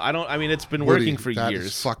 I mean, it's been Woody, working for that years.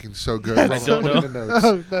 is fucking so good. I don't know. Put it in the notes.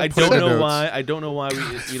 Oh, that's I Put it don't in the know notes. why. I don't know why we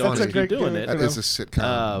don't That's a just great keep doing gimmick. it. That is a sitcom.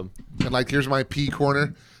 Um, And like, here's my pee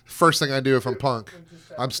corner. First thing I do if I'm Punk,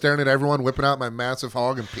 I'm staring at everyone, whipping out my massive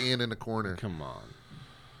hog and peeing in the corner. Come on,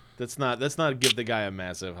 that's not give the guy a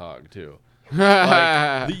massive hug too.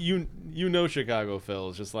 Like, you know Chicago Phil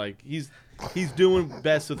is just like he's doing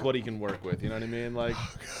best with what he can work with. You know what I mean? Like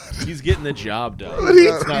he's getting the job done.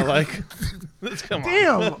 It's not like come on.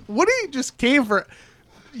 Damn, Woody just came for.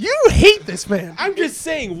 You hate this man. I'm just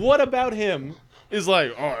saying, what about him is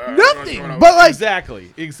like Nothing, but like,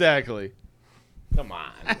 exactly. Come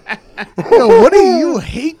on. yo, Woody, you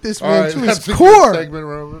hate this man to his core.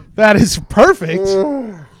 That is perfect.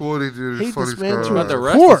 Woody, dude, Hate is funny this man as to about crap. the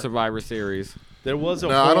rest Core. of Survivor Series. There was a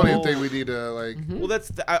No, I don't even whole- think we need to like. Well,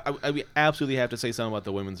 that's we absolutely have to say something about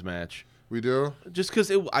the women's match. We do. Just because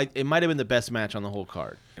it might have been the best match on the whole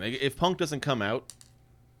card. Like, if Punk doesn't come out,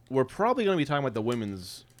 we're probably going to be talking about the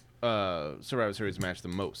women's Survivor Series match the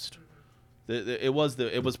most. It was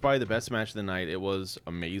probably the best match of the night. It was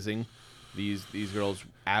amazing. These girls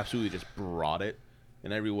absolutely just brought it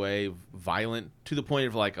in every way. Violent to the point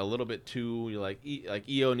of like a little bit too. You're like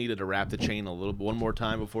Io needed to wrap the chain a little one more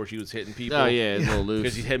time before she was hitting people. Oh yeah, it's a little Because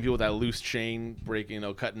loose. she's hitting people with that loose chain, breaking,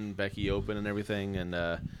 cutting Becky open and everything, and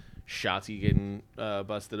Shotzi getting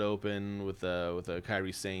busted open with a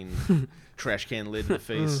Kairi Sane trash can lid in the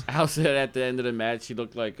face. Al said at the end of the match, she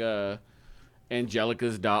looked like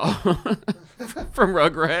Angelica's doll from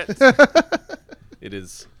Rugrats. It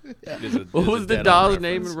is. What was the doll's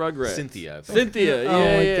name in Rugrats? Cynthia. I think. Cynthia. Oh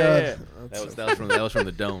my Yeah. God. That was from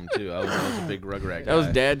the Dome too. I was a big Rugrat guy. That was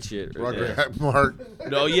dad shit. Right there. Rugrat Mark.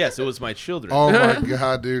 No, yes, it was my children. Oh my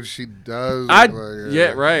god, dude, she does. I look like,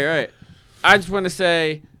 yeah, right. I just want to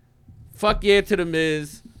say, fuck yeah to the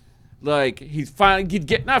Miz. Like he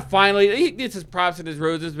gets his props and his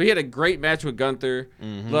roses, but he had a great match with Gunther.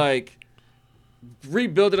 Mm-hmm. Like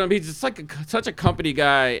rebuilding him, he's just like such a company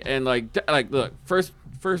guy, and like look, first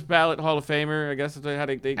ballot Hall of Famer, I guess is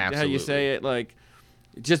how you say it. Like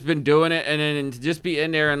just been doing it, and then to just be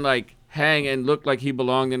in there and like hang and look like he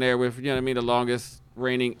belonged in there with the longest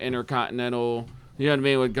reigning intercontinental. You know what I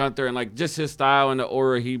mean, with Gunther, and like just his style and the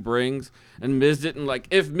aura he brings. And Miz didn't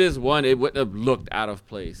if Miz won, it wouldn't have looked out of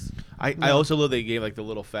place. I also love they gave like the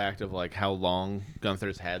little fact of like how long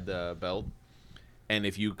Gunther's had the belt, and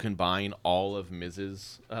if you combine all of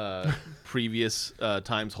Miz's previous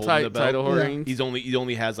times holding the belt, Title Yeah. reigns. he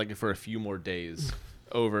only has like for a few more days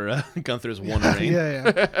over Gunther's one reign,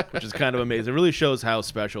 Yeah. which is kind of amazing. It really shows how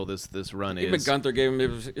special this run Even is. Gunther gave him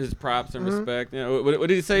his props and respect. You know, what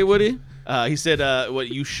did he say, Woody? He said, "What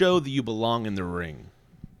you show that you belong in the ring,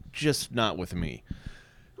 just not with me,"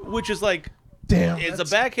 which is like, Damn. it's a that's-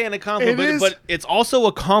 backhanded It compliment, is. but it's also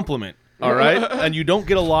a compliment. All right, and you don't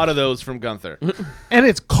get a lot of those from Gunther, And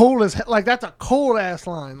it's cold as hell. Like that's a cold ass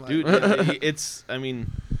line. Like, dude. It's, I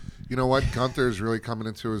mean, You know what? Gunther is really coming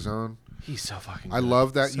into his own. he's so fucking. I good.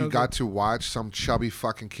 love that So you got to watch some chubby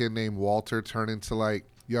fucking kid named Walter turn into like,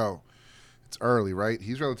 yo, it's early, right?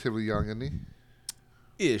 He's relatively young, isn't he?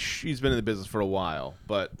 Ish. He's been in the business for a while,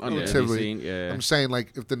 but Relatively. Yeah. I'm saying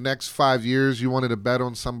like if the next 5 years you wanted to bet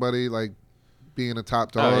on somebody like being a top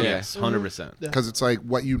oh dog, yes, 100%. because it's like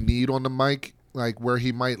what you need on the mic, like where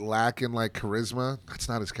he might lack in like charisma. That's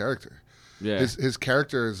not his character. Yeah. His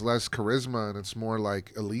character is less charisma and it's more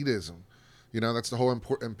like elitism. You know, that's the whole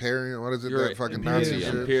imperial. What is it? You're that fucking imperial. Nazi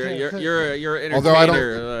shit. You're an entertainer. Although I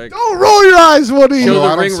don't- like, don't roll your eyes, Woody. Show Although the I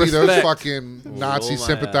don't ring see those respect. fucking Nazi Roll my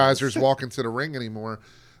sympathizers walk into the ring anymore.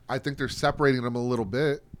 I think they're separating them a little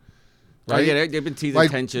bit. Right? Right? Yeah, they've been teasing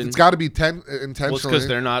Like tension. it's got to be Well, intentionally. it's because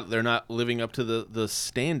they're not living up to the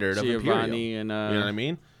standard of Imperium. Giovanni and You know what I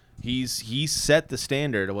mean? He's set the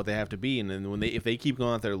standard of what they have to be, and then if they keep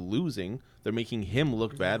going out there losing, they're making him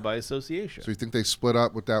look bad by association. So you think they split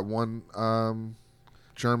up with that one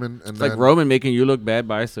German, and It's then like Roman making you look bad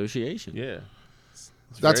by association. Yeah,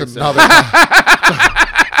 that's very another.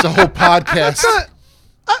 It's a whole podcast.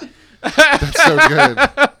 That's so good,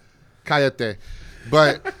 Cayete.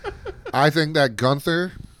 But I think that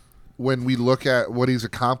Gunther, when we look at what he's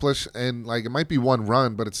accomplished, and like it might be one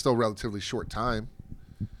run, but it's still relatively short time.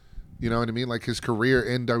 You know what I mean? Like his career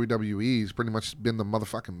in WWE, he's pretty much been the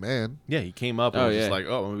motherfucking man. Yeah, he came up and Oh, was just yeah. like,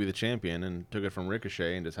 "Oh, I'm gonna be the champion," and took it from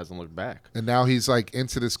Ricochet and just hasn't looked back. And now he's like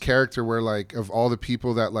into this character where like of all the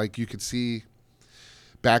people that like you could see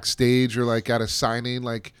backstage or like at a signing,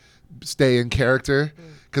 like stay in character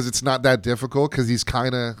because it's not that difficult because he's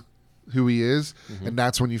kind of who he is. And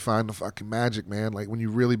that's when you find the fucking magic, man. Like when you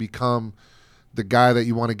really become the guy that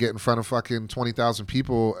you want to get in front of fucking 20,000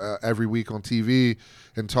 people every week on TV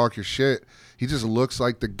and talk your shit. He just looks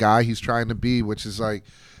like the guy he's trying to be, which is like,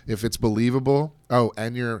 if it's believable, oh,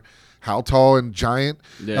 and you're how tall and giant,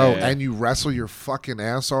 Yeah. oh, and you wrestle your fucking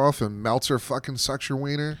ass off and Meltzer fucking sucks your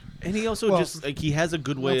wiener. And he also just like he has a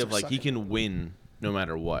good way Meltzer of like he sucking. can win no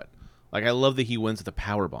matter what. Like I love that he wins with a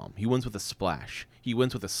power bomb. He wins with a splash. He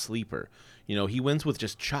wins with a sleeper. You know, he wins with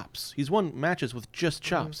just chops. He's won matches with just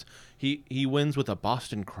chops. He wins with a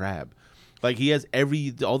Boston Crab. Like he has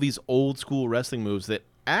all these old school wrestling moves that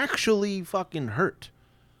actually fucking hurt.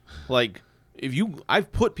 Like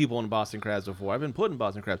I've put people in Boston Crabs before. I've been put in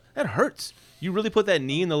Boston Crabs. That hurts. You really put that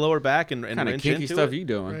knee in the lower back and Kind of wrench kinky into stuff it. you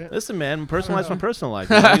doing? Right. Listen, man, personalize my personal life.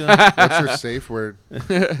 What's your safe word?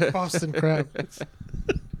 Boston Crab.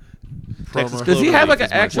 Texas Promo. Does he Clover have like Leaf an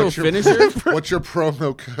is my actual choice. finisher? What's your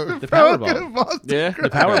promo code? The power bomb? Yeah. The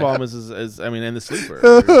power bomb is I mean, and the sleeper.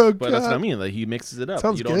 Oh, But that's what I God. mean. Like he mixes it up.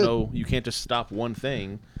 Sounds You don't good. know. You can't just stop one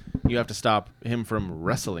thing. You have to stop him from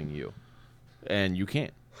wrestling you, and you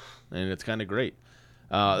can't. And it's kind of great.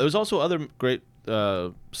 There was also other great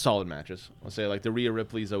solid matches. I'll say like the Rhea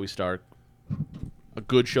Ripley, Zoe Stark. A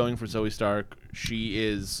good showing for Zoe Stark. She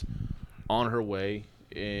is on her way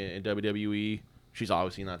in WWE. She's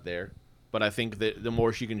obviously not there. But I think that the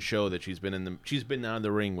more she can show that she's been down in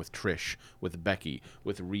the ring with Trish, with Becky,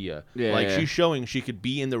 with Rhea. Yeah, like yeah. she's showing she could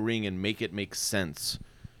be in the ring and make it make sense.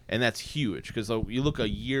 And that's huge because you look a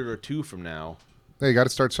year or two from now, Hey, you got to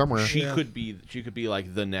start somewhere. she could be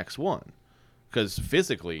like the next one. Because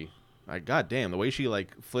physically, like goddamn, the way she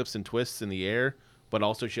like flips and twists in the air, but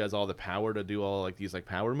also she has all the power to do all like these like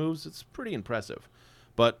power moves. It's pretty impressive.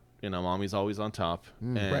 But you know, mommy's always on top,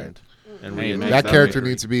 and Rhea man. That takes character victory.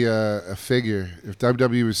 needs to be a figure. If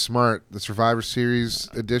WWE was smart, the Survivor Series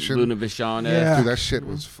edition, Luna Vachon. Yeah. dude, that shit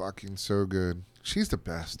was fucking so good. She's the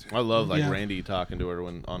best. Dude. I love like Yeah. Randy talking to her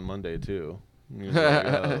on Monday too. He was like,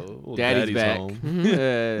 "Well, Daddy's back. home."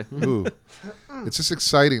 Yeah. Ooh. It's just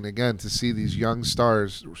exciting again to see these young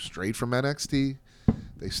stars straight from NXT.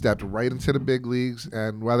 They stepped right into the big leagues,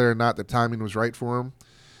 and whether or not the timing was right for them,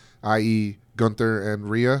 i.e., Gunther and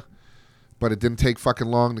Rhea, but it didn't take fucking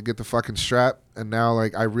long to get the fucking strap. And now,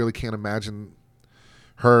 like, I really can't imagine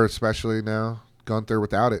her, especially now, Gunther,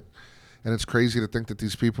 without it. And it's crazy to think that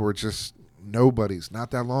these people were just nobodies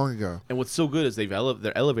not that long ago. And what's so good is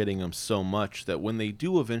they're elevating them so much that when they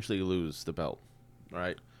do eventually lose the belt,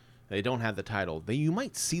 right? They don't have the title. You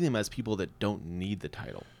might see them as people that don't need the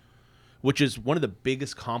title, which is one of the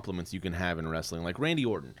biggest compliments you can have in wrestling. Like Randy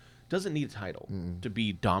Orton doesn't need a title to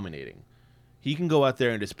be dominating. He can go out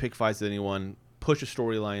there and just pick fights with anyone, push a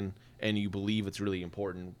storyline, and you believe it's really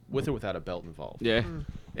important with or without a belt involved. Yeah.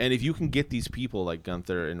 And if you can get these people like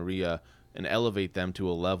Gunther and Rhea and elevate them to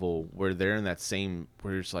a level where they're in that same,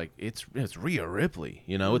 where it's like it's Rhea Ripley,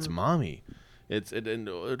 you know, it's mommy, and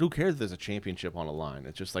who cares if there's a championship on the line?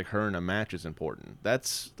 It's just like her in a match is important.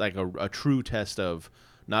 That's like a true test of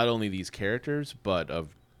not only these characters but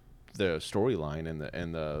of the storyline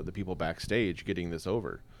and the people backstage getting this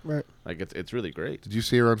over. Right. Like it's really great. Did you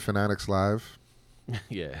see her on Fanatics Live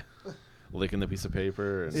Yeah, licking the piece of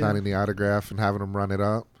paper. And signing the autograph and having them run it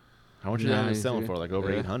up? How much did that Nice, selling yeah. for? Like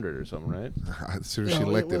over Yeah. 800 or something, right? As soon as she No,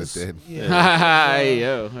 licked it, was- it did. Yeah.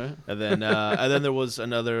 Yo. And then there was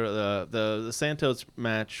another the Santos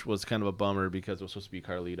match was kind of a bummer because it was supposed to be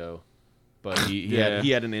Carlito, but he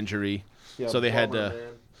had an injury, so they had to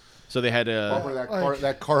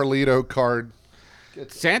that Carlito card.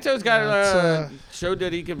 Santos got Yeah, showed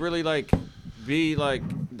that he could really like be like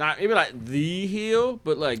not maybe like the heel,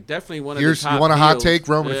 but like definitely one of Here's the top you want a hot heels. take,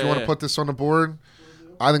 Roman? If you want Yeah. to put this on the board,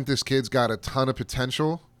 I think this kid's got a ton of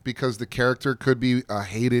potential, because the character could be a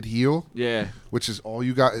hated heel, Yeah. which is all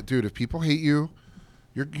you got. Dude, if people hate you,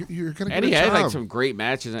 you're going to get And a he had job. like some great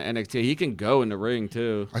matches in NXT. He can go in the ring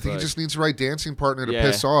too. I think but- he just needs the right dancing partner to Yeah.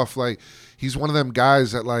 piss off. Like, he's one of them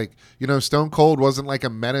guys that, like, you know, Stone Cold wasn't like a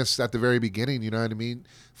menace at the very beginning. You know what I mean?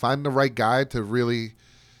 Find the right guy to really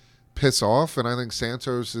piss off. And I think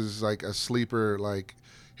Santos is like a sleeper. Like,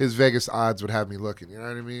 his Vegas odds would have me looking. You know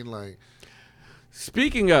what I mean? Like,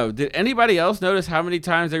 Speaking of, did anybody else notice how many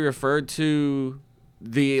times they referred to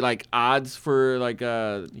the like odds for like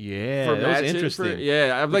Yeah, for that was matches? interesting.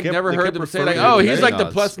 I've like kept- never they heard kept them say referring like, to oh, the he's like betting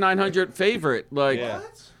the plus odds. 900 favorite. Like,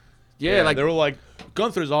 Yeah. like they were like,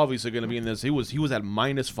 Gunther's obviously going to be in this. He was at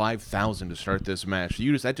minus 5,000 to start this match.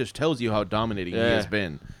 That just tells you how dominating he has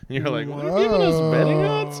been. And you're like, what are you giving us betting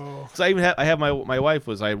odds? Because I have my wife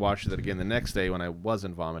I watched it again the next day when I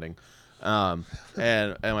wasn't vomiting. And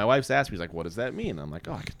my wife's asked me, she's like, what does that mean? I'm like,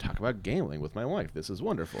 oh, I could talk about gambling with my wife. This is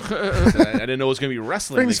wonderful. I didn't know it was going to be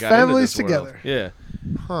wrestling. Brings that got into families this world. together. Yeah.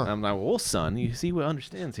 huh. I'm like, well, son, you see what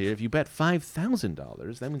understands here. If you bet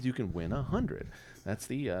 $5,000, that means you can win 100. That's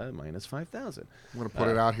the minus 5,000. I'm going to put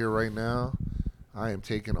it out here right now. I am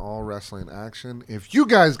taking all wrestling action. If you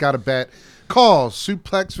guys got a bet, call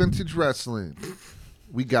Suplex Vintage Wrestling.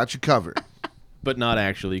 We got you covered. But not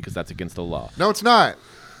actually, because that's against the law. No, it's not.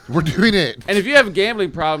 We're doing it. and if you have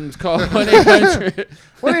gambling problems, call 1-800.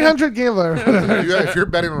 1-800-GAMBLER. If you're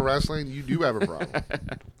betting on wrestling, you do have a problem.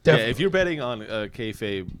 Yeah, if you're betting on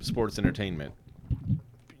kayfabe sports entertainment,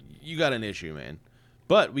 you got an issue, man.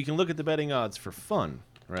 But we can look at the betting odds for fun,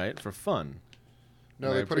 right? For fun. No,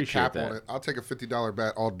 And I they put a appreciate cap that. on it. I'll take a $50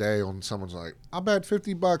 bet all day on someone's like, I'll bet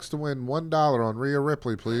 $50 to win $1 on Rhea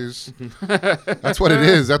Ripley, please. That's what it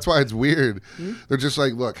is. That's why it's weird. They're just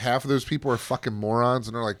like, look, half of those people are fucking morons,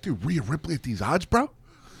 and they're like, dude, Rhea Ripley at these odds, bro?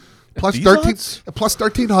 Plus these 13, odds? plus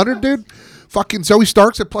 1,300, dude. Fucking Zoe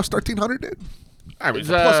Starks at plus 1,300, dude. I mean,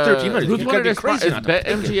 plus 1,300. Who's You one gotta of be their crazy sponsors? not to Bet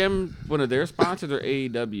pick it. MGM one of their sponsors or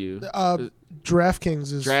AEW?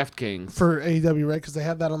 DraftKings is DraftKings. for AEW, right? Because they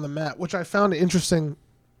have that on the mat, which I found interesting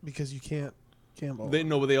because you can't gamble.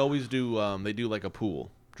 But they always do. They do like a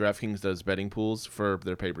pool. DraftKings does betting pools for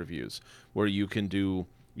their pay-per-views, where you can do.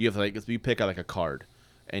 You have like you pick out like a card,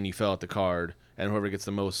 and you fill out the card, and whoever gets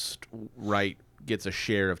the most right gets a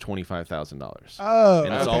share of $25,000. Oh,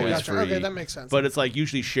 And it's okay, always gotcha. free. Okay, that makes sense. But it's like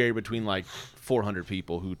usually shared between like 400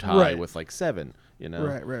 people who tie Right. with like 7. You know.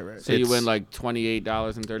 right. So you It's- win like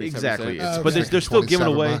 $28.37. Exactly. Oh, But okay. they're still giving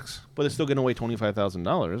away. $27. But they're still giving away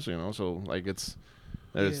 $25,000. You know, so like it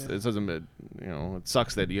doesn't. It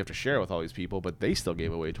sucks that you have to share with all these people, but they still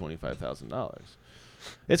gave away $25,000.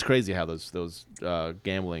 It's crazy how those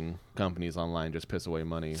gambling companies online just piss away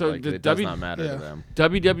money. So like, the it does W- not matter Yeah. to them.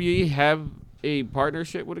 WWE have a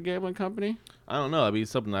partnership with a gambling company? I don't know. It'd be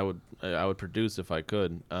something I would produce if I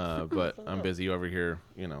could, but I'm busy over here.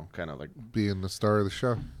 Kind of like Being the star of the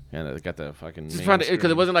show. and I got the fucking. Just main trying to, because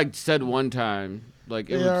screen. it wasn't like said one time. Like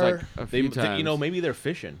it They was are- like a few times. maybe they're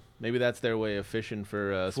fishing. Maybe that's their way of fishing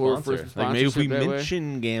for For sponsor. Like maybe if we sponsorship that way.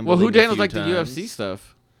 mention gambling. Well, who a handles few like the times- UFC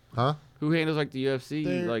stuff? Huh? Who handles like the UFC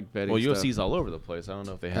They're- like betting Well, stuff? UFC's all over the place. I don't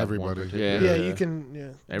know if they have Everybody. one particular. yeah, you can. Yeah,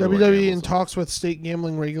 Everyone WWE in gambles them. talks with state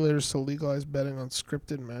gambling regulators to legalize betting on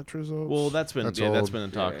scripted match results. Well, that's been That's that's old. been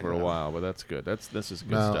in talk Yeah, for a yeah. while, but that's good. This is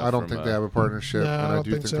good No, stuff. I don't from, think they have a partnership, No, I and I don't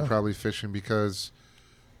do think think so. they're probably fishing because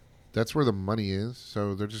that's where the money is.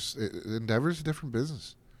 So they're just Endeavor's a different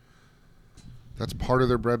business. That's part of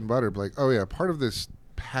their bread and butter. Like, oh yeah, part of this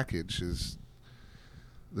package is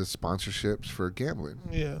the sponsorships for gambling.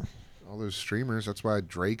 yeah, All those streamers. That's why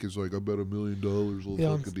Drake is like, I bet $1 million on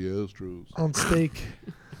Yeah, fucking the Astros. on stake.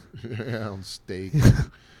 Yeah, on steak.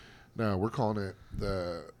 No, we're calling it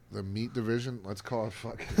the meat division. Let's call it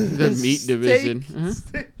fucking. the meat division.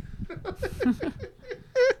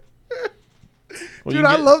 Well, Dude, you can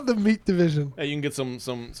I get- love the meat division. Hey, you can get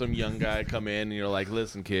some young guy come in and you're like,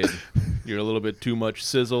 listen, kid, you're a little bit too much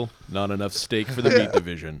sizzle, not enough steak for the meat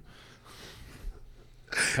division.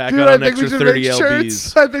 Pack Dude, out I an think we extra should 30 make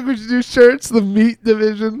shirts. lbs. I think we should do shirts. The meat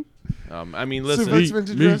division. I mean, listen, Suplex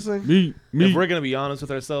Vintage Wrestling. if we're gonna be honest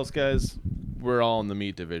with ourselves, guys, we're all in the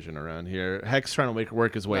meat division around here. Heck's trying to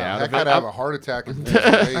work his way out I of had it. to have a heart attack. And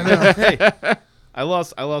Hey, I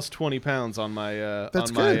lost 20 pounds on my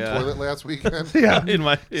That's on my good. toilet last weekend. Yeah, in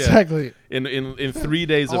my exactly. in 3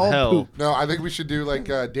 days of All hell. poop. No, I think we should do like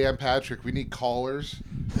Dan Patrick. We need callers.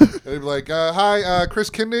 They'd be like, "Hi, Chris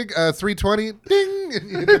Kindig, 320, ding,"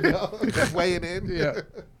 and, just weighing in. Yeah.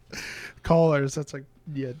 Callers. That's like,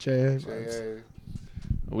 yeah, Jay.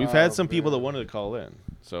 We've Oh, had some people that man. wanted to call in.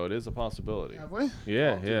 so it is a possibility. Have we?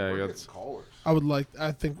 Yeah, Oh, dude, yeah. we're That's, getting callers.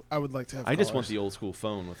 I think I would like to have. I just want callers. the old school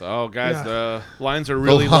phone with. Oh, guys, Yeah. the lines are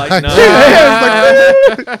really lines. lighting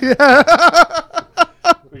up. Yeah.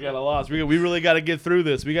 We got a lot. We really got to get through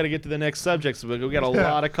this. We got to get to the next subjects. We got a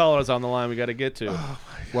lot of callers on the line. We got to get to.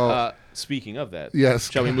 Well, Speaking of that, yes.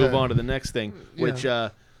 shall we move on to the next thing, Yeah. which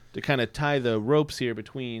to kind of tie the ropes here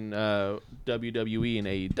between WWE and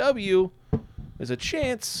AEW, there's a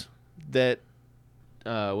chance that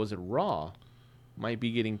was it Raw might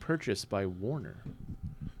be getting purchased by Warner.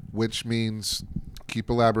 Which means, keep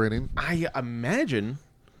elaborating. I imagine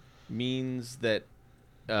means that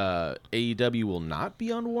AEW will not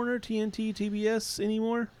be on Warner, TNT, TBS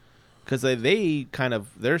anymore, because they kind of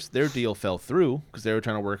their deal fell through because they were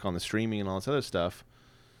trying to work on the streaming and all this other stuff.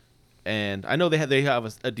 And I know they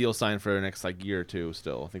have a deal signed for the next year or two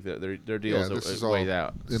still. I think that their deals this are is way all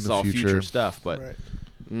out. in This is the all future future. stuff. But Right.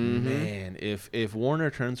 man, if Warner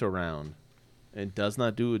turns around and does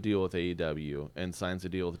not do a deal with AEW and signs a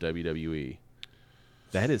deal with WWE,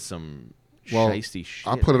 that is some Well, shiesty shit.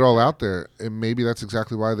 I'll put it all out there, and maybe that's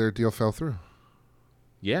exactly why their deal fell through.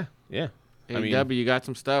 Yeah, yeah. AEW, you got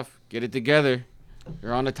some stuff. Get it together.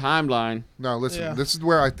 You're on the timeline. No, listen. Yeah. This is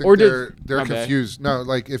where I think Or did- they're my bad. confused. No,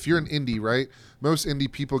 if you're an indie, right? Most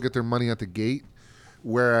indie people get their money at the gate,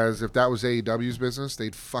 whereas if that was AEW's business,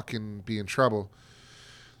 they'd fucking be in trouble.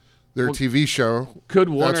 Their Well, TV show, Could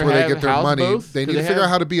Warner that's where they have get their housed money. both? They Could need to figure have- out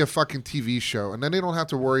how to be a fucking TV show, and then they don't have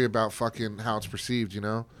to worry about fucking how it's perceived.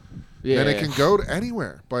 Yeah. Then it can go to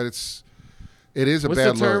anywhere, but it is a What's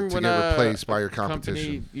bad the term look to when get replaced by your a company-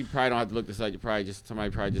 competition. you probably don't have to look this up. Somebody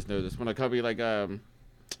probably just knows this. When a company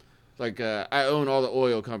I own all the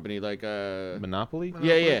oil company, Monopoly.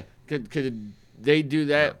 yeah. Could they do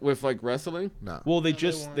that with wrestling? No. Well, they No, they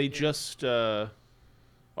just won't, they yeah. just.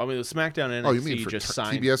 I mean, the SmackDown and Oh, NXT you mean for just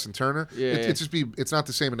signed. TBS and Turner? Yeah. It's not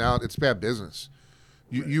the same amount. It's bad business.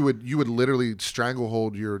 You would literally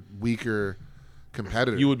stranglehold your weaker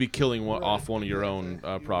competitor. You would be killing off one of your own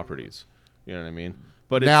properties. You know what I mean?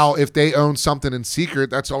 But Now, if they own something in secret,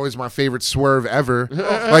 that's always my favorite swerve ever.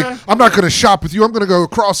 I'm not going to shop with you. I'm going to go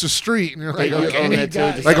across the street. And you're like, You own okay. that too,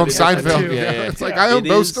 just Like on have it- Seinfeld. too. Yeah. It's like, I own it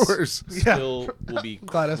both is stores. Still will be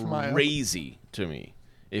glad that's my- crazy to me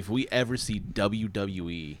if we ever see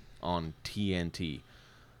WWE on TNT.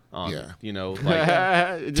 Yeah.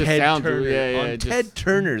 It just Ted sounds Turner on it just- Ted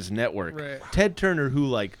Turner's network. Right. Ted Turner,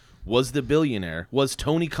 who was the billionaire, was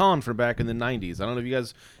Tony Khan from back in the 90s. I don't know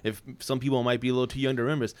if some people might be a little too young to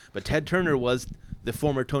remember this, but Ted Turner was the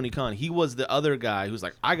former Tony Khan. He was the other guy who's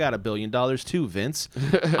like, I got $1 billion too, Vince.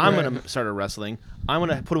 I'm going to start a wrestling. I'm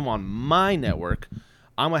going to put him on my network.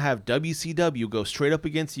 I'm going to have WCW go straight up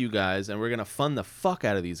against you guys, and we're going to fund the fuck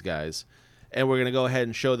out of these guys. And we're going to go ahead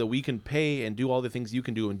and show that we can pay and do all the things you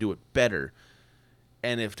can do and do it better.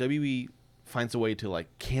 And if WWE finds a way to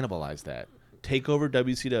cannibalize that, take over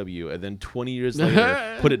WCW, and then 20 years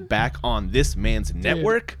later put it back on this man's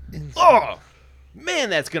network, oh man,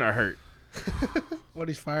 that's gonna hurt. What,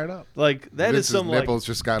 he's fired up. That is Vince's some nipples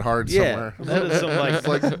just got hard yeah, somewhere. that is some It's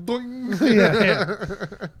like, boing.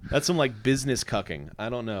 Yeah. that's some business cucking. I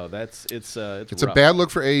don't know. It's It's a rough. bad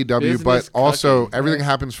look for AEW, Business but also cucking, everything right?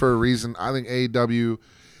 happens for a reason. I think AEW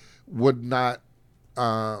would not,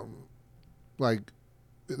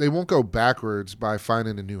 they won't go backwards by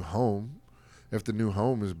finding a new home if the new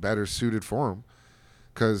home is better suited for them.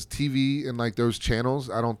 Because TV and those channels,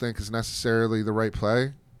 I don't think is necessarily the right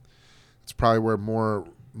play. It's probably where more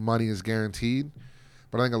money is guaranteed.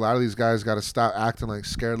 But I think a lot of these guys got to stop acting like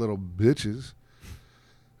scared little bitches.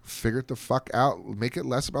 Figure it the fuck out. Make it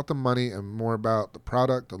less about the money and more about the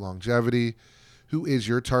product, the longevity. Who is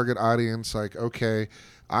your target audience? Okay,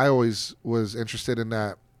 I always was interested in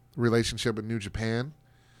that relationship with New Japan.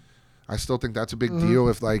 I still think that's a big deal.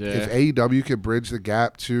 If if AEW could bridge the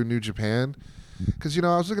gap to New Japan, because I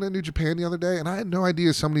was looking at New Japan the other day and I had no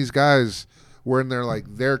idea some of these guys were in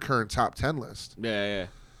their current top 10 list. Yeah.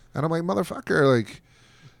 And I'm like, motherfucker,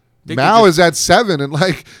 They Mal could is at 7, and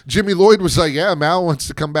Jimmy Lloyd was like, yeah, Mal wants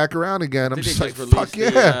to come back around again. I'm Did just they like, just fuck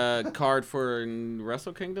release yeah. the card for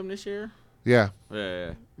Wrestle Kingdom this year? Yeah,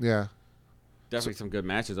 Yeah. yeah. Definitely some good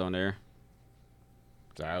matches on there.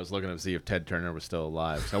 Sorry, I was looking to see if Ted Turner was still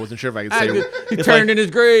alive. So I wasn't sure if I could say He turned in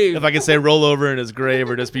his grave. if I could say roll over in his grave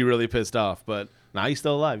or just be really pissed off. But nah, he's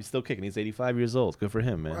still alive. He's still kicking. He's 85 years old. Good for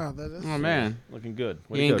him, man. Wow, that is. Oh man, Looking good.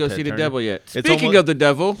 Way he to ain't go Ted see the Turner. devil yet. It's Speaking almost- of the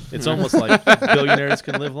devil, It's almost like billionaires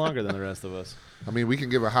can live longer than the rest of us. I mean, we can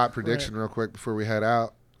give a hot prediction real quick before we head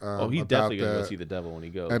out. Oh, he's about definitely going to go the see the devil when he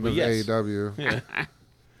goes. end But of yes. AEW. Yeah.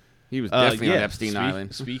 he was definitely on yeah, Epstein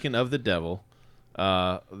Island. Speaking of the devil,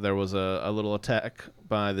 there was a little attack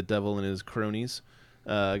by the devil and his cronies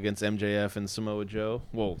against MJF and Samoa Joe.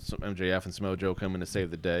 Well, MJF and Samoa Joe coming to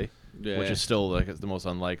save the day, Yeah. which is still like the most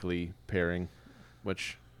unlikely pairing.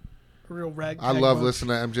 Which Real ragtag. I love bunch.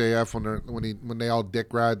 listening to MJF when they all dick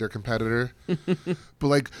ride their competitor. But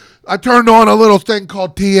like, I turned on a little thing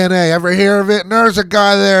called TNA. Ever hear of it? And there's a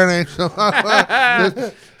guy there.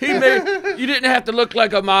 And You didn't have to look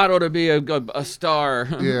like a model to be a star.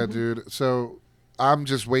 yeah, dude. So I'm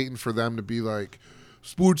just waiting for them to be like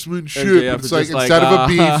sportsmanship. MJF It's is like just like,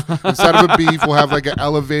 instead of a beef, we'll have like an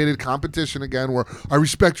elevated competition again where I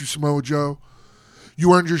respect you, Samoa Joe.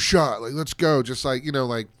 You earned your shot. Like, let's go. Just like,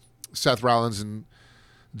 like Seth Rollins and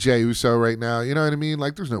Jey Uso right now. You know what I mean?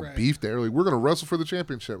 Like, there's no Right. beef there. Like, we're going to wrestle for the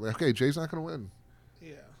championship. Like, okay, Jay's not going to win.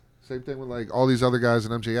 Yeah. Same thing with, like, all these other guys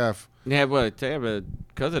in MJF. They have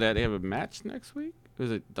because of that, they have a match next week?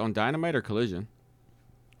 Was it on Dynamite or Collision?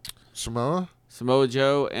 Samoa? Samoa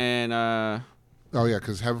Joe and Oh, yeah,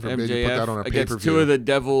 because heaven forbid you put MJF that on a against pay-per-view. two of the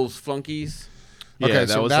Devil's flunkies. yeah, Okay, that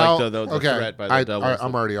so was now, like the okay, threat by the Devils.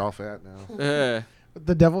 I'm already off that now.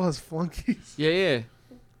 The devil has flunkies. Yeah.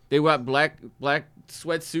 They got black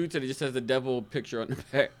sweatsuits and it just has the devil picture on the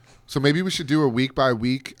back. So maybe we should do a week by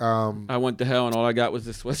week. I went to hell and all I got was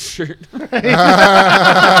this sweatshirt.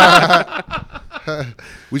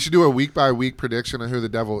 We should do a week by week prediction of who the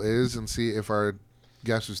devil is and see if our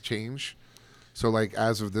guesses change. So, like,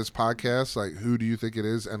 as of this podcast, like, who do you think it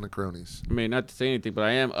is and the cronies? I mean, not to say anything, but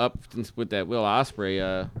I am up with that Will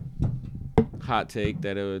Ospreay hot take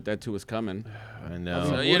that too was coming. I know.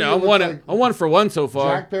 So, Woody I'm looks I'm 1 for 1 so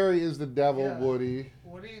far. Jack Perry is the devil, Yeah. Woody.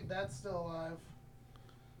 Woody, that's still alive.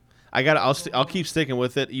 I'll keep sticking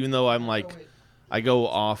with it, even though I'm like, I go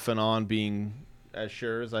off and on being as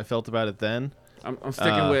sure as I felt about it then. I'm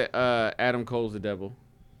sticking with Adam Cole's the devil.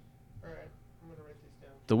 All right, I'm gonna write these down.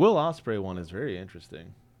 The Will Ospreay one is very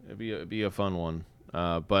interesting. It'd be a fun one,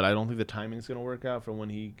 but I don't think the timing's gonna work out for when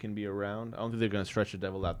he can be around. I don't think they're gonna stretch the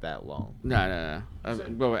devil out that long. No.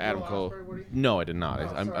 I'm going with Adam Cole. No, I did not. Oh,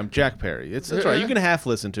 I'm sorry. Jack Perry. It's all right. You can half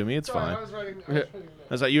listen to me. It's fine. I was writing notes.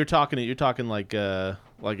 That's like you're talking like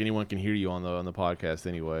anyone can hear you on the podcast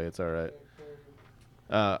anyway. It's all right.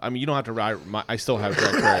 I mean, you don't have to write. I still have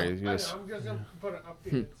Jack Perry. I know, I'm Yes. just gonna put it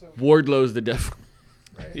updated. So. Wardlow's the devil.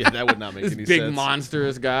 Yeah, that would not make This any big sense.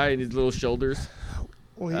 monstrous guy and his little shoulders.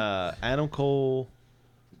 Adam Cole.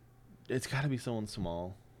 It's got to be someone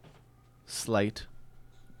small, slight,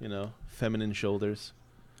 feminine shoulders.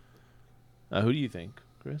 Who do you think,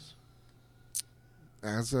 Chris?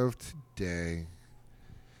 As of today,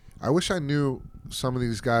 I wish I knew some of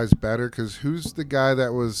these guys better, because who's the guy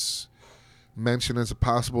that was mentioned as a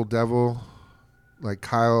possible devil? Like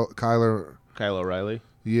Kyler. Kyle O'Reilly.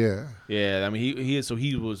 Yeah. Yeah, I mean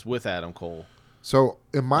he was with Adam Cole. So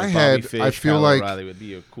in my Like head, Bobby Fish, I feel Kyle like O'Reilly would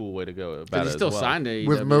be a cool way to go about But it he as still well. signed to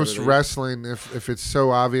with AEW, most I think. wrestling, if it's so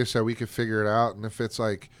obvious that we could figure it out, and if it's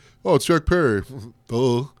like, oh, it's Jack Perry,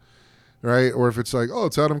 duh, right? Or if it's like, oh,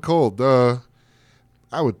 it's Adam Cole, duh.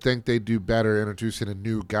 I would think they'd do better introducing a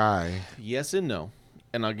new guy. Yes and no,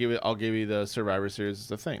 and I'll give you the Survivor Series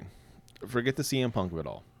as a thing. Forget the CM Punk of it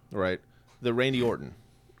all, right? The Randy Orton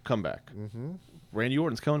comeback. Mm-hmm. Randy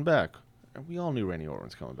Orton's coming back. We all knew Randy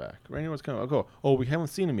Orton's coming back. Randy Orton's coming. I'll go. Oh, we haven't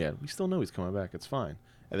seen him yet. We still know he's coming back. It's fine.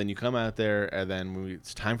 And then you come out there, and then when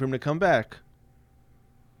it's time for him to come back,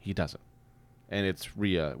 he doesn't. And it's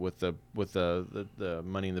Rhea with the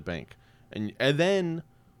Money in the Bank, and then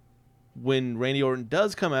when Randy Orton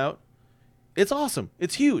does come out, it's awesome.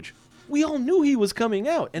 It's huge. We all knew he was coming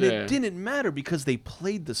out, and Yeah. it didn't matter because they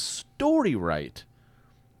played the story right.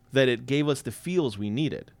 That it gave us the feels we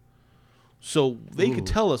needed. So they could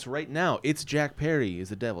tell us right now, it's Jack Perry is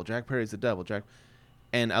the devil. Jack Perry is the devil.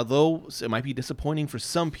 And although it might be disappointing for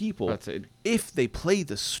some people, That's it. if they play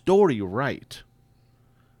the story right,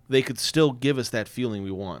 they could still give us that feeling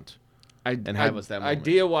we want. And have us that moment.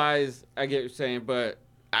 Idea-wise, I get what you're saying, but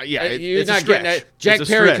Yeah, you're it's a not getting stretch. that. Jack It's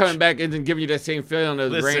a Perry stretch. coming back isn't giving you that same feeling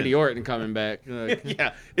as Listen. Randy Orton coming back. Like,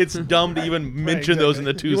 Yeah, it's dumb to even mention those in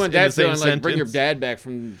the two you want in the that same feeling like sentence. bring your dad back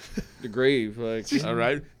from the grave. Like, All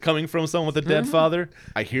right, coming from someone with a dead Mm-hmm. father,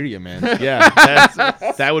 I hear you, man. Yeah,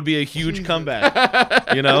 that would be a huge comeback.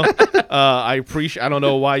 I appreciate. I don't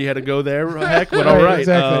know why you had to go there, heck, but all Right, right.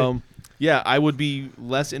 exactly. Yeah, I would be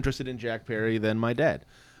less interested in Jack Perry than my dad.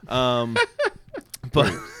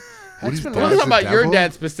 But What Heck's been I wasn't talking about your devil?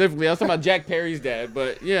 dad specifically. I was talking about Jack Perry's dad,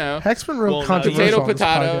 but Heck's been real Well, no, controversial. potato, on this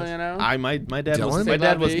potato. podcast. You know. my dad Dylan? my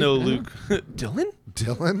dad was Say no Bobby. Luke. Dylan?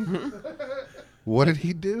 Dylan? What did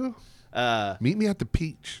he do? Meet me at the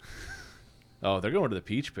Peach. Oh, they're going to the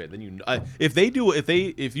Peach Pit. Then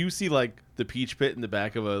if you see like the Peach Pit in the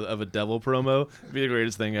back of a Devil promo, it'd be the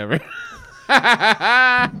greatest thing ever.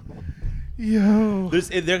 Yo.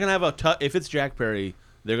 They're gonna have a tough. If it's Jack Perry,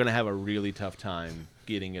 they're gonna have a really tough time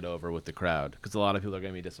getting it over with the crowd because a lot of people are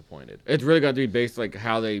gonna be disappointed. It's really got to be based like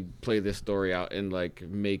how they play this story out and like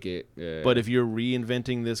make it. But if you're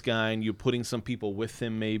reinventing this guy and you're putting some people with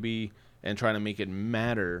him maybe and trying to make it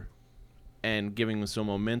matter and giving them some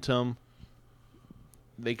momentum,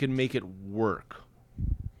 they can make it work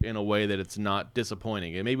in a way that it's not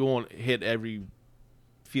disappointing. It maybe won't hit every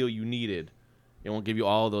feel you needed. It won't give you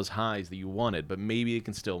all those highs that you wanted, but maybe it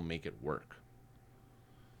can still make it work.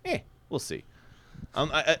 We'll see.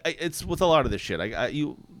 It's with a lot of this shit.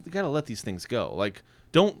 You gotta let these things go. Like,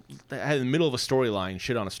 don't in the middle of a storyline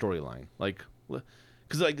shit on a storyline. Like,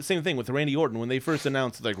 because like the same thing with Randy Orton when they first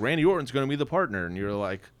announced like Randy Orton's gonna be the partner, and you're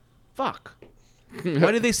like, fuck.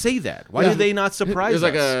 Why did they say that? Why did they not surprise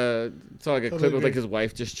us? It's like a clip of like his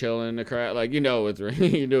wife just chilling in the crowd. Like, it's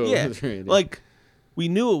Randy. It was Randy. Like, we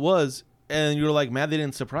knew it was, and you were like mad they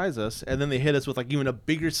didn't surprise us, and then they hit us with like even a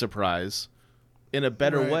bigger surprise in a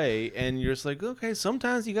better way, and you're just like, okay,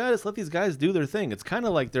 sometimes you gotta just let these guys do their thing. It's kind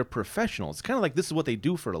of like they're professionals. It's kind of like this is what they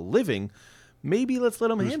do for a living. Maybe let's let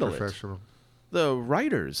them handle professional? it. The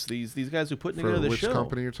writers, these guys who put together the which show.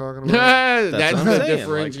 company you're talking about? That's what the I'm saying.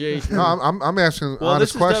 differentiation. No, I'm asking Well,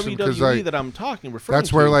 honest this is question because WWE like that I'm referring that's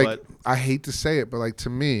to. where like but I hate to say it, but like to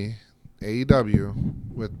me,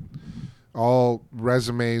 AEW with all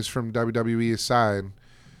resumes from WWE aside,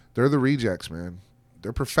 they're the rejects, man.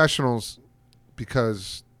 They're professionals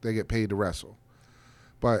because they get paid to wrestle.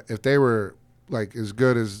 But if they were like as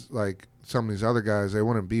good as like some of these other guys, they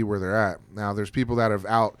wouldn't be where they're at. Now there's people that have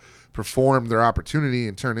outperformed their opportunity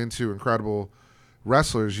and turned into incredible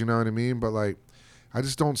wrestlers, you know what I mean? But like I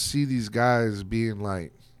just don't see these guys being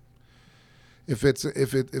like if it's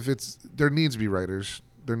there needs to be writers.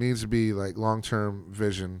 There needs to be like long-term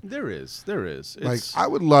vision. there is. Like I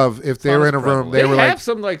would love if they were in a room. They They were have like,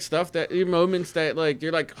 some like stuff that moments that like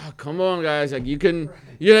you're like, oh, come on guys, like you can,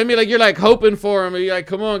 you know what I mean? Like you're like hoping for them, and you're like,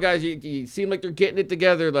 come on guys, you seem like they're getting it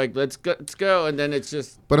together. Like let's go, and then it's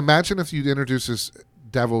just. But imagine if you introduce this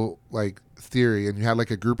devil like theory, and you had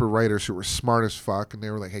like a group of writers who were smart as fuck, and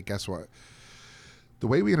they were like, hey, guess what? The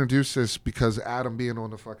way we introduce this, because Adam being on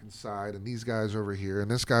the fucking side and these guys over here and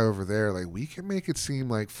this guy over there, like we can make it seem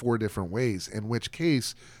like 4 different ways, in which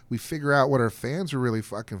case we figure out what our fans are really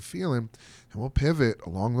fucking feeling and we'll pivot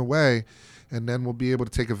along the way, and then we'll be able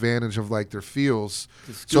to take advantage of like their feels.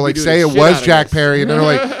 So like say it was Jack Perry and they're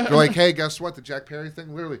like, hey, guess what? The Jack Perry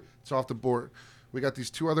thing, literally, it's off the board. We got these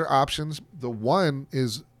 2 other options. The one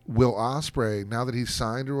is Will Ospreay, now that he's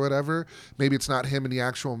signed or whatever. Maybe it's not him in the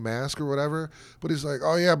actual mask or whatever, but he's like,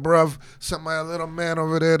 oh yeah, bruv, sent my little man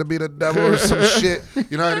over there to be the devil or some shit.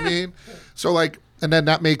 You know what I mean? So like, and then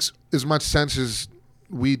that makes as much sense as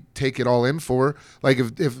we take it all in for. Like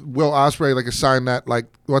if Will Ospreay like assigned that, like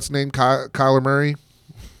what's his name, Kyler Murray?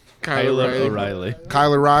 Kyler O'Reilly.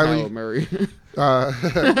 Kyler Riley. Kyler Murray.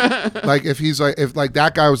 Like if he's like, if like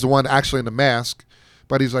that guy was the one actually in the mask,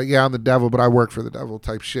 but he's like, yeah, I'm the devil, but I work for the devil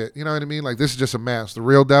type shit. You know what I mean? Like, this is just a mask. The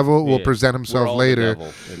real devil will present himself later.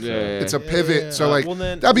 It's a pivot. So, like,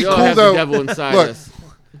 that'd be cool, though. Look,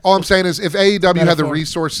 all I'm saying is if AEW had the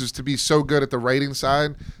resources to be so good at the rating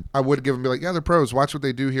side, I would give them, be like, yeah, they're pros. Watch what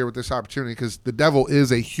they do here with this opportunity, because the devil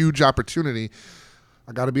is a huge opportunity.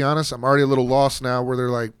 I got to be honest, I'm already a little lost now where they're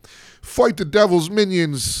like, fight the devil's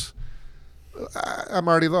minions. I'm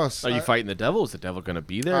already lost. Are you fighting the devil? Is the devil going to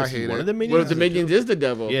be there? I Is he hate one it. of the minions? What if the minions is the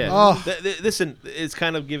devil? Yeah. Oh. Listen, it's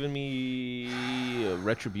kind of giving me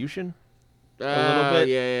retribution a little bit.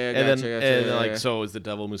 Yeah, and gotcha, then like, so is the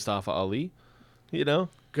devil Mustafa Ali? You know,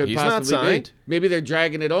 Could he's not possibly signed. be. Maybe they're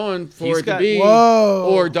dragging it on for He's it got- to be, Whoa.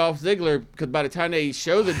 or Dolph Ziggler, because by the time they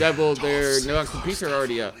show the devil, their non-competes are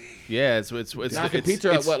already up. Yeah, it's Non-competes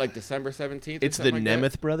are up, what, like December 17th? It's the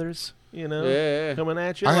Nemeth brothers, you know, Yeah. coming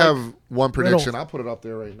at you. I like- have one prediction. Riddle. I'll put it up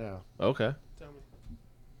there right now. Okay.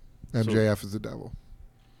 MJF is the devil.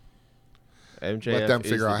 MJF Let them is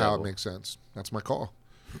figure the out how it devil. makes sense. That's my call.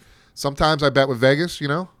 Sometimes I bet with Vegas, you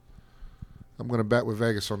know? I'm going to bet with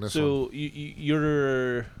Vegas on this one. So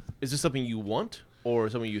you're is this something you want or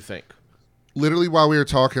something you think? Literally, while we were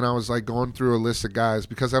talking, I was like going through a list of guys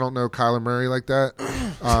because I don't know Kyler Murray like that.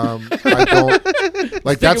 I don't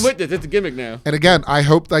like Sticking that's. with this. It's a gimmick now. And again, I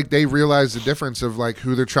hope like they realize the difference of like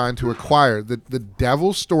who they're trying to acquire. The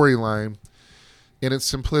devil storyline, in its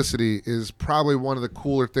simplicity, is probably one of the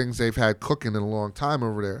cooler things they've had cooking in a long time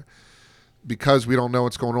over there. Because we don't know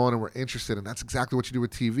what's going on and we're interested, and that's exactly what you do with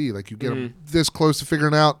TV. Like you get them this close to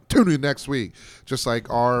figuring out, tune in next week. Just like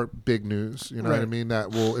our big news, you know what I mean? That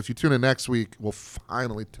will, if you tune in next week, we'll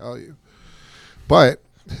finally tell you. But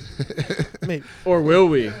Maybe. Or will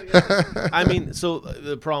we? I mean, so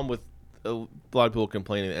the problem with a lot of people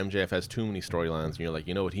complaining that MJF has too many storylines, and you're like,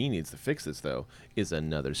 you know what he needs to fix this though is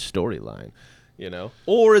another storyline,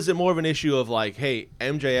 or is it more of an issue of like, hey,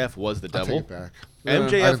 MJF was the I'll devil. take it back.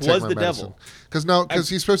 MJF was the devil. Because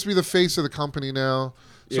he's supposed to be the face of the company now.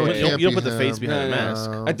 So Yeah. it You can't don't be put the face him. behind the mask.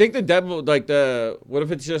 I think the devil, like what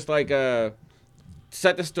if it's just like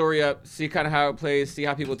set the story up, see kind of how it plays, see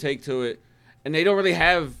how people take to it, and they don't really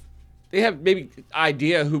have. They have maybe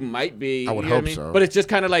idea who might be. I would you know hope what I mean? so. But it's just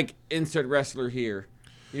kind of like insert wrestler here.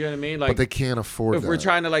 You know what I mean? Like, But they can't afford if that. we're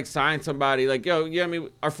trying to like sign somebody, like you know what I mean?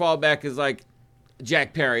 Our fallback is like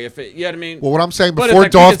Jack Perry. If it, you know what I mean? Well, what I'm saying, But before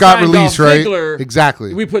it's like we Dolph could got sign released, Dolph right? Ziggler,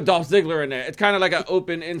 Exactly. We put Dolph Ziggler in there. It's kind of like an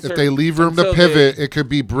open insert. If they leave room to until pivot, they- it could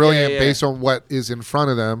be brilliant Yeah. based on what is in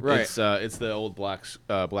front of them. Right. It's the old Black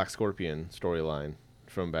Scorpion storyline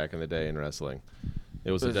from back in the day in wrestling. It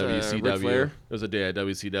was a Was, Ric WCW. Flair? It was a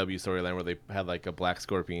WCW storyline where they had like a Black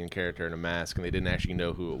Scorpion character in a mask, and they didn't actually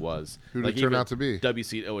know who it was. Who did like, it turn even out to be?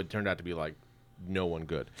 It turned out to be like no one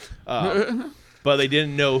good. But they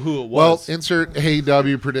didn't know who it Well, was. insert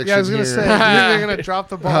AEW prediction Yeah, I was gonna here. say you're gonna drop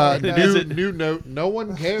the ball. Like that. New note. No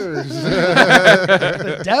one cares.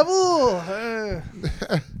 The devil.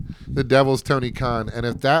 The Devil's Tony Khan, and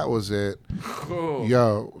if that was it, Cool.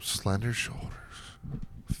 yo, slender shoulders,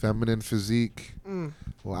 feminine physique,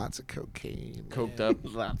 lots of cocaine. Coked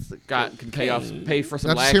up. Can pay for some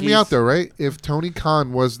Now, just hear me lackeys. out though, right? If Tony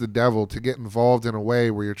Khan was the devil to get involved in a way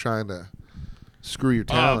where you're trying to screw your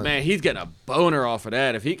talent, Oh man, he's getting a boner off of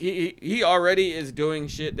that. If he already is doing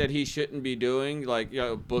shit that he shouldn't be doing, like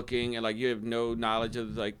booking and like you have no knowledge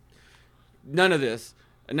of like none of this,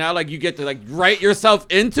 and now like you get to like write yourself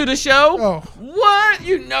into the show. Oh. What?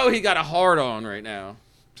 You know he got a hard on right now.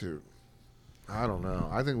 dude, I don't know.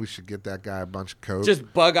 I think we should get that guy a bunch of coke,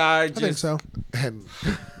 Just bug eyed. I think so. and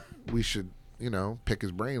we should, pick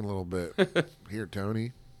his brain a little bit. Here,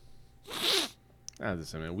 Tony.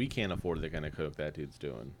 Man, we can't afford the kind of coke that dude's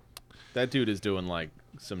doing. That dude is doing like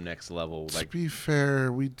some next level. To Like be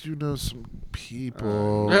fair, we do know some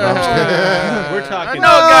people. we're I talking. know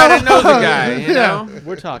a guy that knows a guy. You know.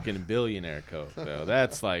 We're talking billionaire coke though.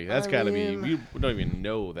 That's got to be. We don't even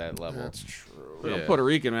know that level. That's true. Yeah. I'm Puerto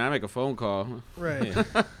Rican man. I make a phone call. Right.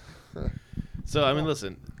 So I mean,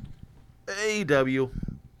 listen, AEW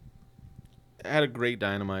had a great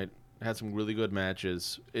Dynamite. Had some really good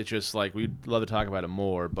matches. It's just like we'd love to talk about it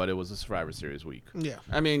more, but it was a Survivor Series week. Yeah.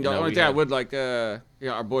 I mean, the You know, only we thing I had- would like,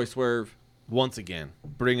 our boy Swerve Once again,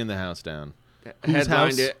 bringing the house down. Whose headlined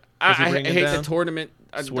house it. was he I bringing hate down? the tournament.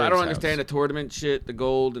 I Swerve's don't understand house. the tournament shit, the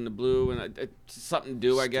gold and the blue, and it's something to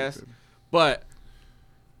do, I guess. But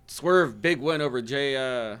Swerve, big win over Jay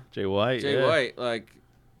White. yeah. White. Like,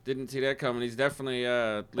 didn't see that coming. He's definitely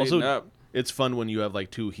leading Also, up. it's fun when you have like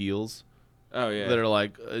two heels Oh yeah. that are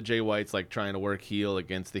like Jay White's like trying to work heel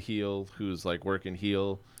against the heel who's like working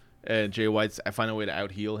heel, and Jay White's I find a way to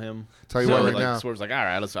out heel him. Tell you So, what, right like, now, Swerve's like, all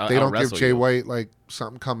right, let's. they don't give Jay White like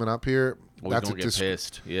something coming up here. Well, That's he's a gonna get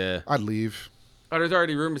pissed. Yeah. I'd leave. Oh, there's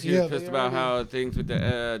already rumors he's Yeah, pissed they about already- how things with the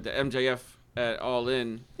MJF at All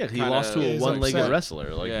In. Yeah, he kinda- lost to Yeah, a he's one-legged upset.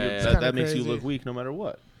 wrestler. Like Yeah, yeah. It's that kinda makes you crazy. look weak no matter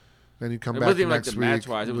what. Then you come It back wasn't even like next the week,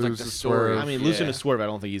 match-wise, it was like lose the to story. Swerve. I mean, losing Yeah. to Swerve, I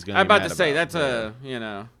don't think he's gonna. I'm be about mad to say about. that's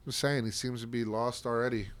Yeah. I'm saying he seems to be lost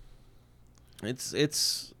already. It's a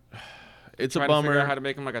trying to figure bummer. out how to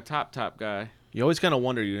make him like a top guy. You always kind of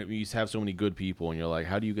wonder. You have so many good people, and you're like,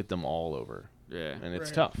 how do you get them all over? Yeah. And it's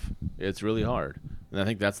Right. tough. It's really hard. And I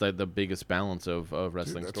think that's the biggest balance of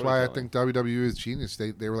wrestling. That's why I storytelling. think WWE is genius.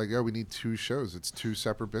 They were like, oh, we need two shows. It's two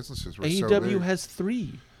separate businesses. We're so AEW big. has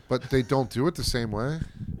 3. But they don't do it the same way.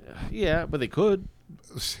 Yeah, but they could.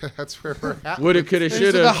 That's where we're at. Woulda, coulda, These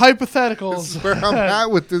are the shoulda. hypotheticals. This is where I'm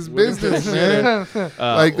at with this business, man.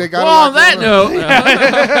 Like they got. Well, on that note,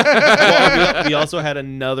 Well, we also had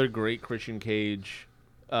another great Christian Cage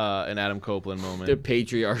and Adam Copeland moment. the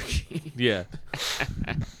patriarchy. Yeah.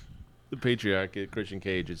 The patriarch at Christian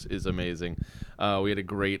Cage is amazing. We had a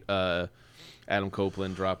great Adam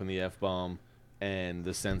Copeland dropping the F-bomb, and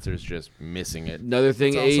the censors just missing it. Another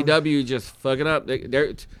thing, That's awesome. AEW just fucking up.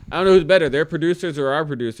 They're I don't know who's better, their producers or our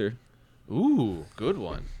producer. Ooh, good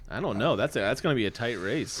one. I don't know. That's going to be a tight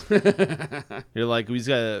race. You're like, I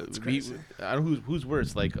don't know who's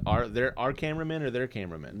worse. Like, our cameramen or their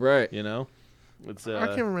cameramen? Right. You know? It's Our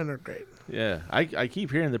cameramen are great. Yeah, I keep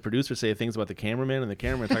hearing the producer say things about the cameraman, and the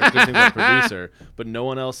cameraman talks good things about the producer, but no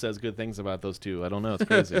one else says good things about those two. I don't know. It's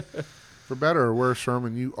crazy. For better or worse,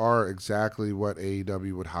 Sherman, you are exactly what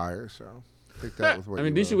AEW would hire. So take that with what I mean,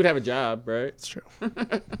 you at least you will. would have a job, right? It's true.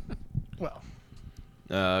 Well,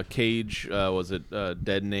 Cage was it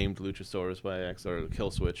dead named Luchasaurus by accident, or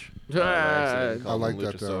Kill Switch? I like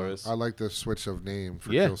that though. I like the switch of name for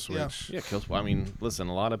Kill Switch. Yeah, Kill Switch. I mean, listen,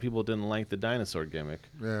 a lot of people didn't like the dinosaur gimmick.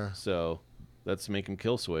 Yeah. So let's make him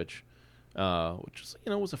Kill Switch, which is,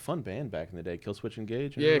 was a fun band back in the day. Kill Switch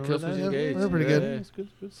Engage. Yeah, Kill Switch Engage. They're pretty good. Yeah, it's good,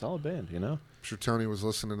 solid band. I'm sure Tony was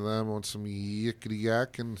listening to them on some yickety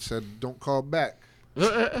yak and said, "Don't call back,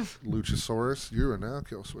 Luchasaurus. You are now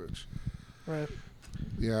Kill Switch." Right.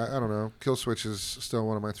 Yeah, I don't know. Kill Switch is still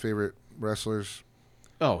one of my favorite wrestlers.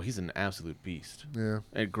 Oh, he's an absolute beast. Yeah,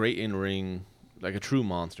 and great in ring, like a true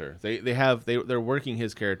monster. They're working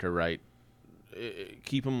his character right.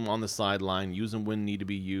 Keep him on the sideline, use him when need to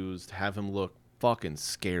be used, have him look fucking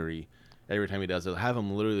scary every time he does it. Have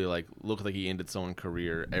him literally look like he ended someone's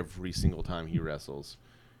career every single time he wrestles.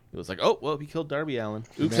 It was like, oh well, he killed Darby Allin.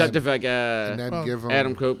 Oops. Except if like and then give him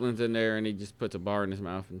Adam Copeland's in there and he just puts a bar in his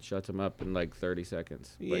mouth and shuts him up in like 30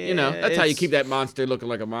 seconds. But Yeah, that's how you keep that monster looking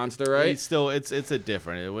like a monster, right? It's still it's a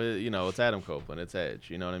different. It's Adam Copeland. It's Edge.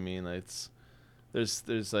 You know what I mean? It's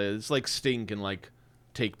like Sting can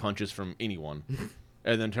take punches from anyone,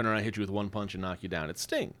 and then turn around and hit you with one punch and knock you down. It's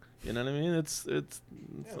Sting. You know what I mean? It's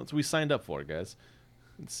what we signed up for, guys.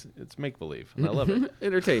 It's make believe. I love it.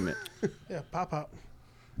 Entertainment. Yeah, pop out.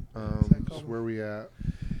 So where we at?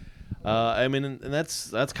 I mean, and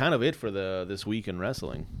that's kind of it for this week in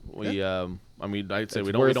wrestling. I'd say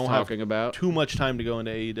we don't have too much time to go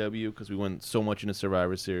into AEW because we went so much into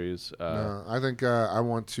Survivor Series. I think I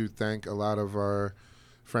want to thank a lot of our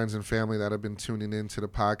friends and family that have been tuning in to the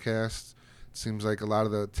podcast. It seems like a lot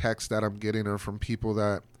of the texts that I'm getting are from people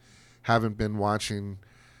that haven't been watching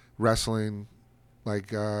wrestling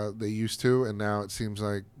like they used to, and now it seems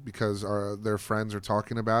like because their friends are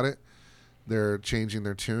talking about it, they're changing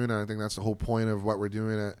their tune. And I think that's the whole point of what we're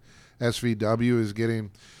doing at SVW is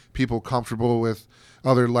getting people comfortable with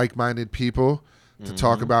other like-minded people to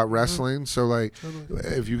talk about wrestling. So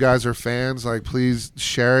if you guys are fans, please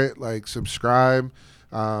share it, subscribe,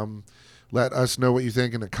 let us know what you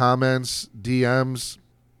think in the comments, DMs.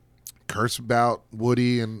 Curse about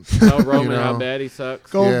Woody and tell Roman how bad he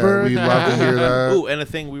sucks. Goldberg. Yeah, we'd love to hear that. Ooh, and a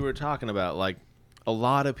thing we were talking about, a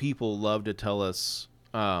lot of people love to tell us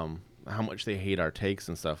how much they hate our takes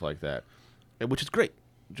and stuff like that, which is great,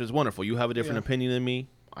 which is wonderful. You have a different opinion than me.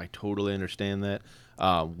 I totally understand that.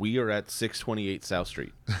 We are at 628 South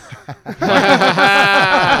Street.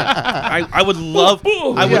 I would love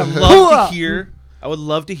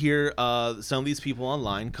to hear some of these people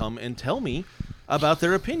online come and tell me about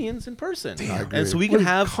their opinions in person. And so we can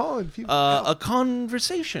have a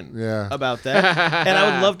conversation about that. And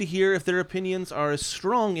I would love to hear if their opinions are as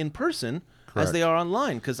strong in person as they are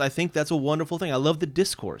online, because I think that's a wonderful thing. I love the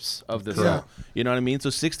discourse of this. You know what I mean? So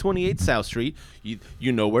 628 South Street,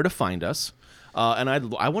 you know where to find us. And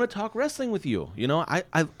I want to talk wrestling with you.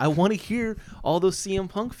 I want to hear all those CM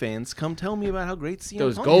Punk fans come tell me about how great CM Punk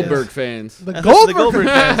is. Those Goldberg fans. The Goldberg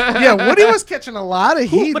fans. Yeah, Woody was catching a lot of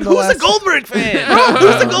heat. But who's the Goldberg fan?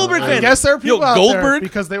 Who's the Goldberg fan? I guess there are people out Goldberg there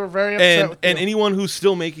because they were very upset with and anyone who's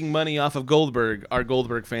still making money off of Goldberg are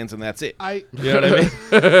Goldberg fans, and that's it. You know what I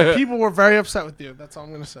mean? People were very upset with you. That's all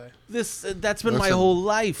I'm going to say. That's been my whole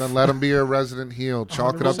life. Then let him be a resident heel.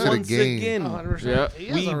 Chalk it up to the game.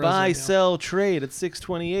 100%. We buy, sell, trade at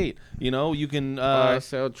 628. You can buy,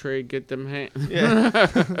 sell, trade, get them hands.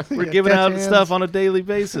 Yeah, we're giving out hands. stuff on a daily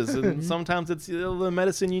basis, and sometimes it's the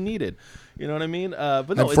medicine you needed. You know what I mean? But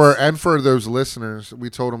no, and for those listeners, we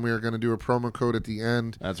told them we were going to do a promo code at the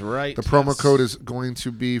end. That's right. The promo code is going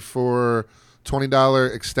to be for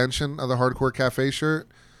 $20 extension of the Hardcore Cafe shirt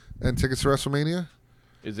and tickets to WrestleMania.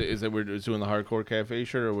 Is it we're doing the Hardcore Cafe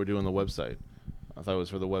shirt or we're doing the website? I thought it was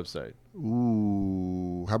for the website.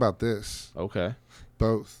 Ooh, how about this? Okay.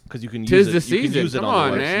 Both. Because you can Tis use the it. season. You can use it Come on the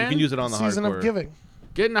on, website. man. You can use it on the Season Hardcore. of giving.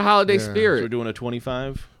 Get in the holiday So spirit. we're doing a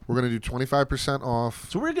 25. We're going to do 25% off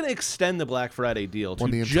So we're going to extend the Black Friday deal to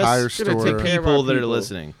on the just entire gonna store. take care of people our that are people.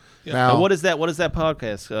 listening. Yeah. Now, Now, what is that? What is that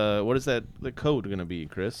podcast? What is that? The code going to be,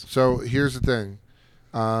 Chris? so here's the thing.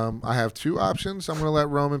 I have two options. I'm going to let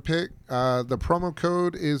Roman pick. The promo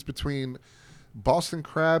code is between Boston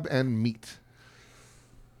Crab and Meat.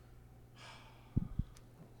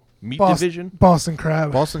 Meat Boston, Division. Boston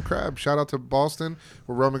Crab. Boston Crab. Shout out to Boston,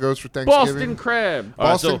 where Roman goes for Thanksgiving. Boston Crab. All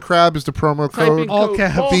right, Boston so- Crab is the promo Type in code. All code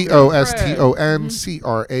caps. Boston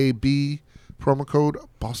BOSTONCRAB. Promo code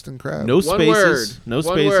Boston Crab. No One spaces. word. No One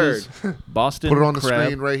spaces. Boston. Put it on the Crab.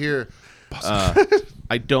 screen right here.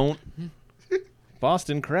 I don't.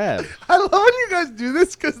 Boston Crab. I love when you guys do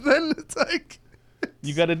this because then it's like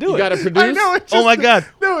You got to do You it. got to produce. I know. It's Oh just, my God.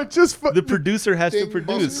 No, it's just The producer has to Boston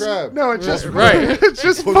produce. crab. No, it's just Right. It's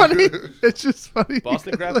just funny. It's just funny.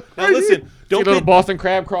 Boston crab. Now listen, See a don't little put, Boston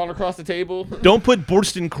crab crawling across the table. don't put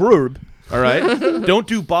Boston crab. All right. Don't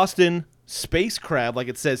do Boston space crab like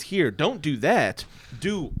it says here. Don't do that.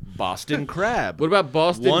 Do Boston crab. What about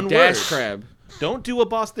Boston One dash word. crab? Don't do a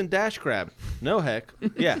Boston dash crab. No heck.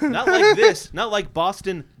 Yeah, not like this. Not like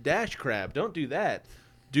Boston dash crab. Don't do that.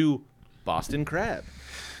 Do Boston crab.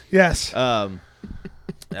 Yes. I'll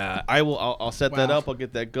set that Wow. up. I'll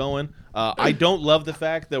get that going. I don't love the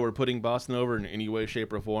fact that we're putting Boston over in any way,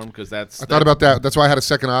 shape, or form because I thought about that. That's why I had a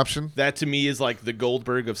second option. that to me is like the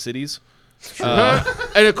Goldberg of cities.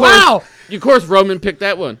 And of course, Wow. of course, Roman picked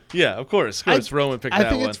that one. Yeah, of course. Roman picked I that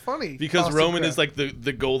think one. it's funny because Boston Roman crab. is like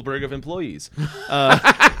the Goldberg of employees. I'm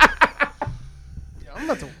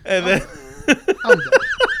about to. And then, I'm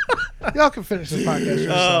done. Y'all can finish this podcast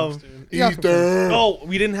yourselves, dude. Y'all can finish. oh,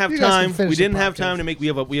 we didn't have You guys can time. finish We the didn't have podcast. time to make. We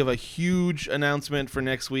have a huge announcement for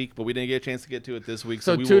next week, but we didn't get a chance to get to it this week.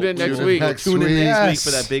 So we tune will in next tune week. Tune in next Yes. week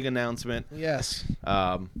for that big announcement. Yes.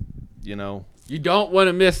 You know, You don't want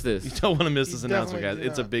to miss you this. don't want to miss You this announcement, guys. definitely do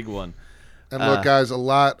It's a not. big one. And look, guys, a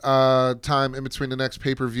lot time in between the next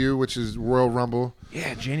pay-per-view, which is Royal Rumble.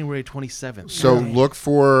 Yeah, January 27th. So Nice. look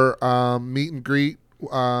for meet and greet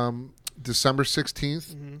December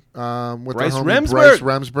 16th with Bryce our homie Remsburg. Bryce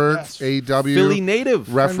Remsburg, Yes. AEW Philly native.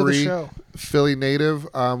 Friend of the referee, show. Philly native.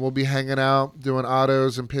 We'll be hanging out, doing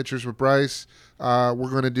autos and pictures with Bryce. We're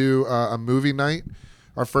going to do a movie night,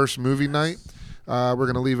 our first movie night. We're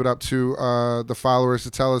going to leave it up to the followers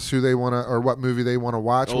to tell us who they want to or what movie they want to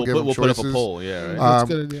watch. Oh, give them we'll put up a choices. poll. Yeah, right. That's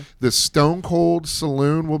a good idea. The Stone Cold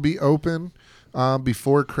Saloon will be open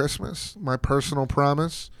before Christmas. My personal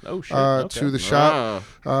promise Oh, shit. Okay. to the shop.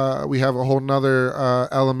 We have a whole nother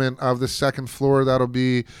element of the second floor that'll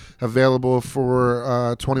be available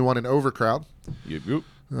for 21 and over crowd. Yep, yep.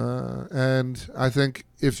 And I think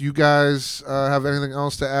if you guys have anything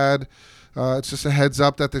else to add, it's just a heads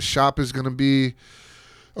up that the shop is going to be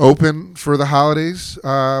open for the holidays.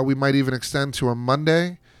 We might even extend to a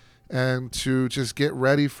Monday and to just get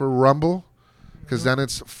ready for Rumble because then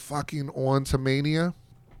it's fucking on to Mania.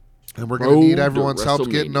 And we're going to Road need to everyone's help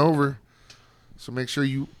getting WrestleMania. over. So make sure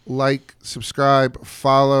you like, subscribe,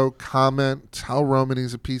 follow, comment, tell Roman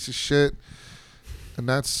he's a piece of shit. And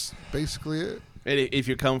that's basically it. And if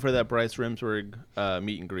you're coming for that Bryce Remsburg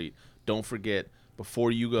meet and greet, don't forget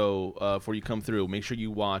before you go, before you come through, make sure you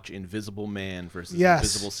watch Invisible Man versus Yes.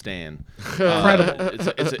 Invisible Stan. Incredible.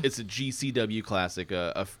 It's a GCW classic.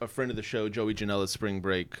 A friend of the show, Joey Janela's Spring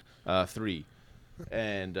Break 3,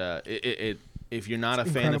 and if you're not a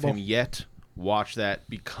fan of incredible. him yet, watch that.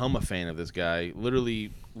 Become a fan of this guy.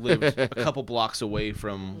 Literally lived a couple blocks away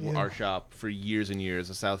from our shop for years and years.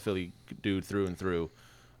 A South Philly dude through and through.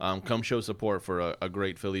 Come show support for a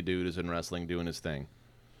great Philly dude who's in wrestling doing his thing.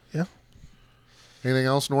 Yeah. Anything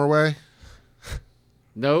else, Norway?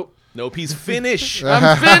 Nope. Nope, he's Finnish. I'm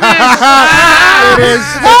finished. It is.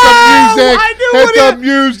 Hit the music. I knew Hit it. the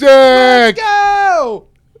music. Go!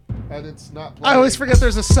 And it's not. I always forget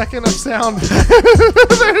there's a second of sound. Fire,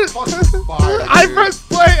 I dude. press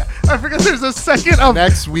play. I forget there's a second of.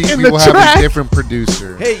 Next week in we the will have track. a different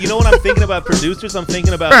producer. Hey, you know what I'm thinking about producers? I'm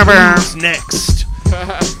thinking about who's next. All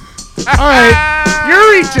right,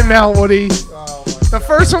 you're reaching now, Woody. The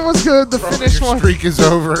first one was good. The finish Your one. streak is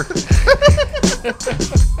over.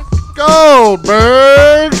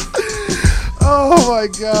 Goldberg. Oh my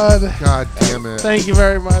God. God damn it. Thank you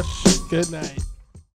very much. Good night.